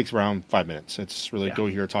quest line takes around 5 minutes. It's really go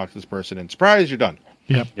here, talk to this person, and surprise, you're done.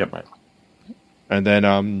 Yep. Right. And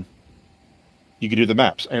then you can do the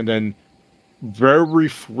maps. And then very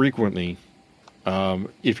frequently,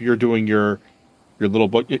 if you're doing your little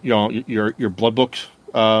book, your blood book,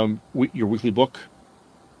 your weekly book.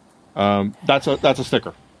 That's a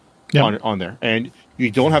sticker on there, and you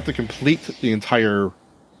don't have to complete the entire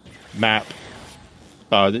map.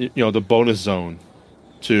 The bonus zone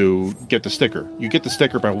to get the sticker. You get the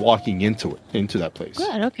sticker by walking into that place.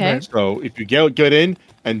 Good. Okay. Right? So if you get in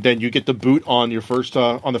and then you get the boot on your first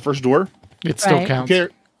on the first door, it still counts.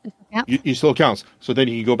 Yep. You still counts. So then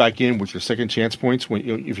you can go back in with your second chance points when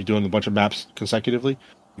if you're doing a bunch of maps consecutively.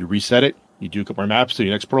 You reset it. You do a couple more maps. So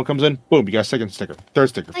your next portal comes in. Boom! You got a second sticker, third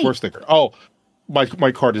sticker, fourth sticker. Oh,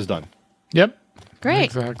 my card is done. Yep. Great.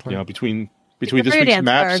 Exactly. Between this week's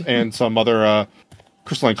maps and some other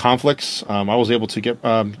crystalline conflicts, I was able to get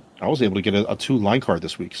a 2 line card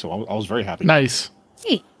this week. So I was very happy. Nice.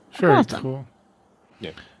 Neat. Very Awesome. cool.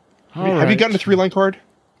 Yeah. All have you right. gotten a 3 line card?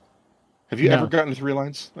 Have you No. ever gotten 3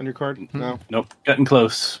 lines on your card? No. Nope. Gotten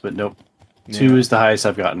close, but nope. 2 is the highest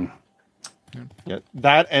I've gotten. Yeah,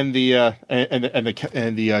 that and the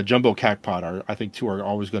jumbo cacpot are, I think, 2 are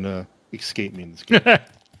always going to escape me in this game.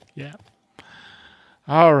 Yeah.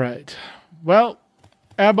 All right. Well,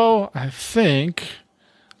 Abbo, I think,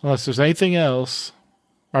 unless there's anything else,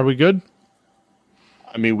 are we good?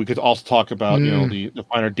 I mean, we could also talk about the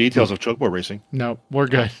finer details of chocobo racing. No, we're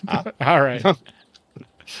good. All right.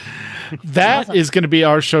 That is going to be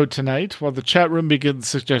our show tonight. While the chat room begins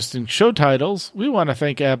suggesting show titles, we want to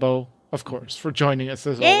thank Abbo, of course, for joining us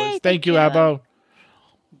as always. Thank you, Abbo.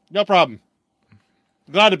 No problem.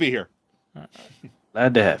 Glad to be here.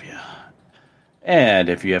 Glad to have you. And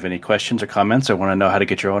if you have any questions or comments or want to know how to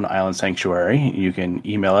get your own island sanctuary, you can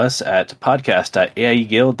email us at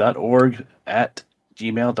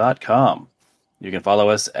podcast.aieguild.org@gmail.com. You can follow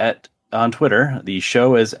us on Twitter. The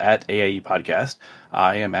show is at AIE Podcast.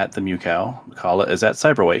 I am at the Mewcow. Kala is at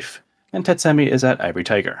Cyberwaif. And Tetsemi is at Ivory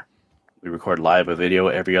Tiger. We record live a video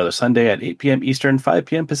every other Sunday at 8 p.m. Eastern, 5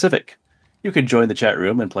 p.m. Pacific. You can join the chat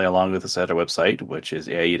room and play along with us at our website, which is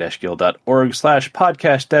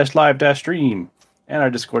aie-guild.org/podcast-live-stream. And our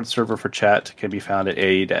Discord server for chat can be found at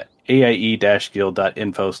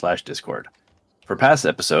aie-guild.info/discord. For past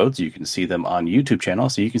episodes, you can see them on YouTube channel,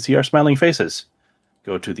 so you can see our smiling faces.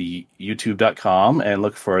 Go to the youtube.com and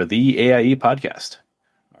look for the AIE podcast.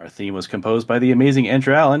 Our theme was composed by the amazing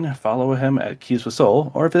Andrew Allen. Follow him at Keys with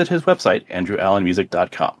Soul or visit his website,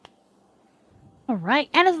 andrewallenmusic.com. All right.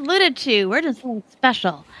 And as alluded to, we're doing something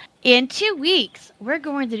special. In 2 weeks, we're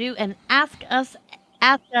going to do an Ask Us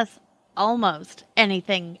Almost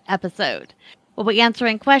Anything episode. We'll be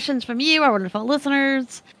answering questions from you, our wonderful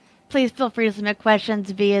listeners. Please feel free to submit questions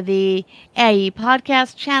via the AIE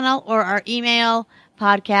podcast channel or our email,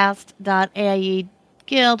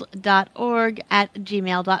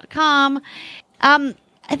 podcast.aieguild.org@gmail.com.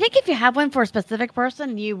 I think if you have one for a specific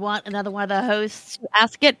person and you want another one of the hosts to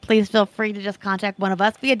ask it, please feel free to just contact one of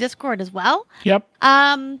us via Discord as well. Yep.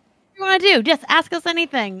 What you want to do? Just ask us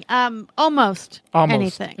anything. Almost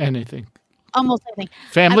anything. Anything. Almost anything.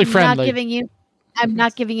 Family I'm friendly. I'm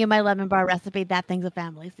not giving you my lemon bar recipe. That thing's a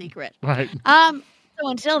family secret. Right. So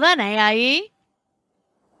until then, AIE.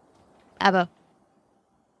 Abbo.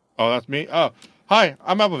 Oh, that's me? Oh, hi,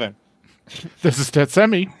 I'm Abelvan. This is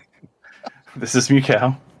Tetsemi. This is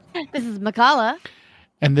Mikau. This is Makala.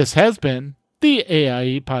 And this has been the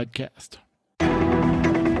AIE Podcast.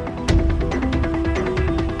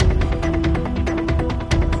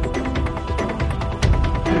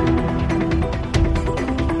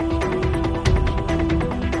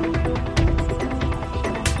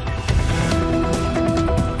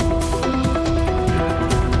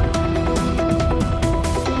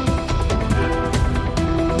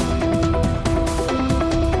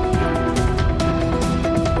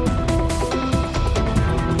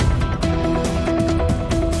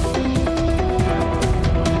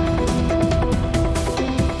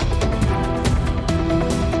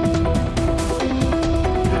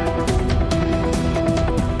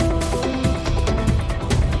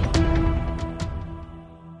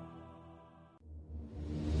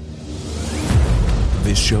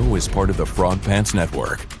 This show is part of the Frog Pants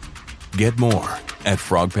Network. Get more at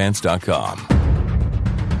frogpants.com.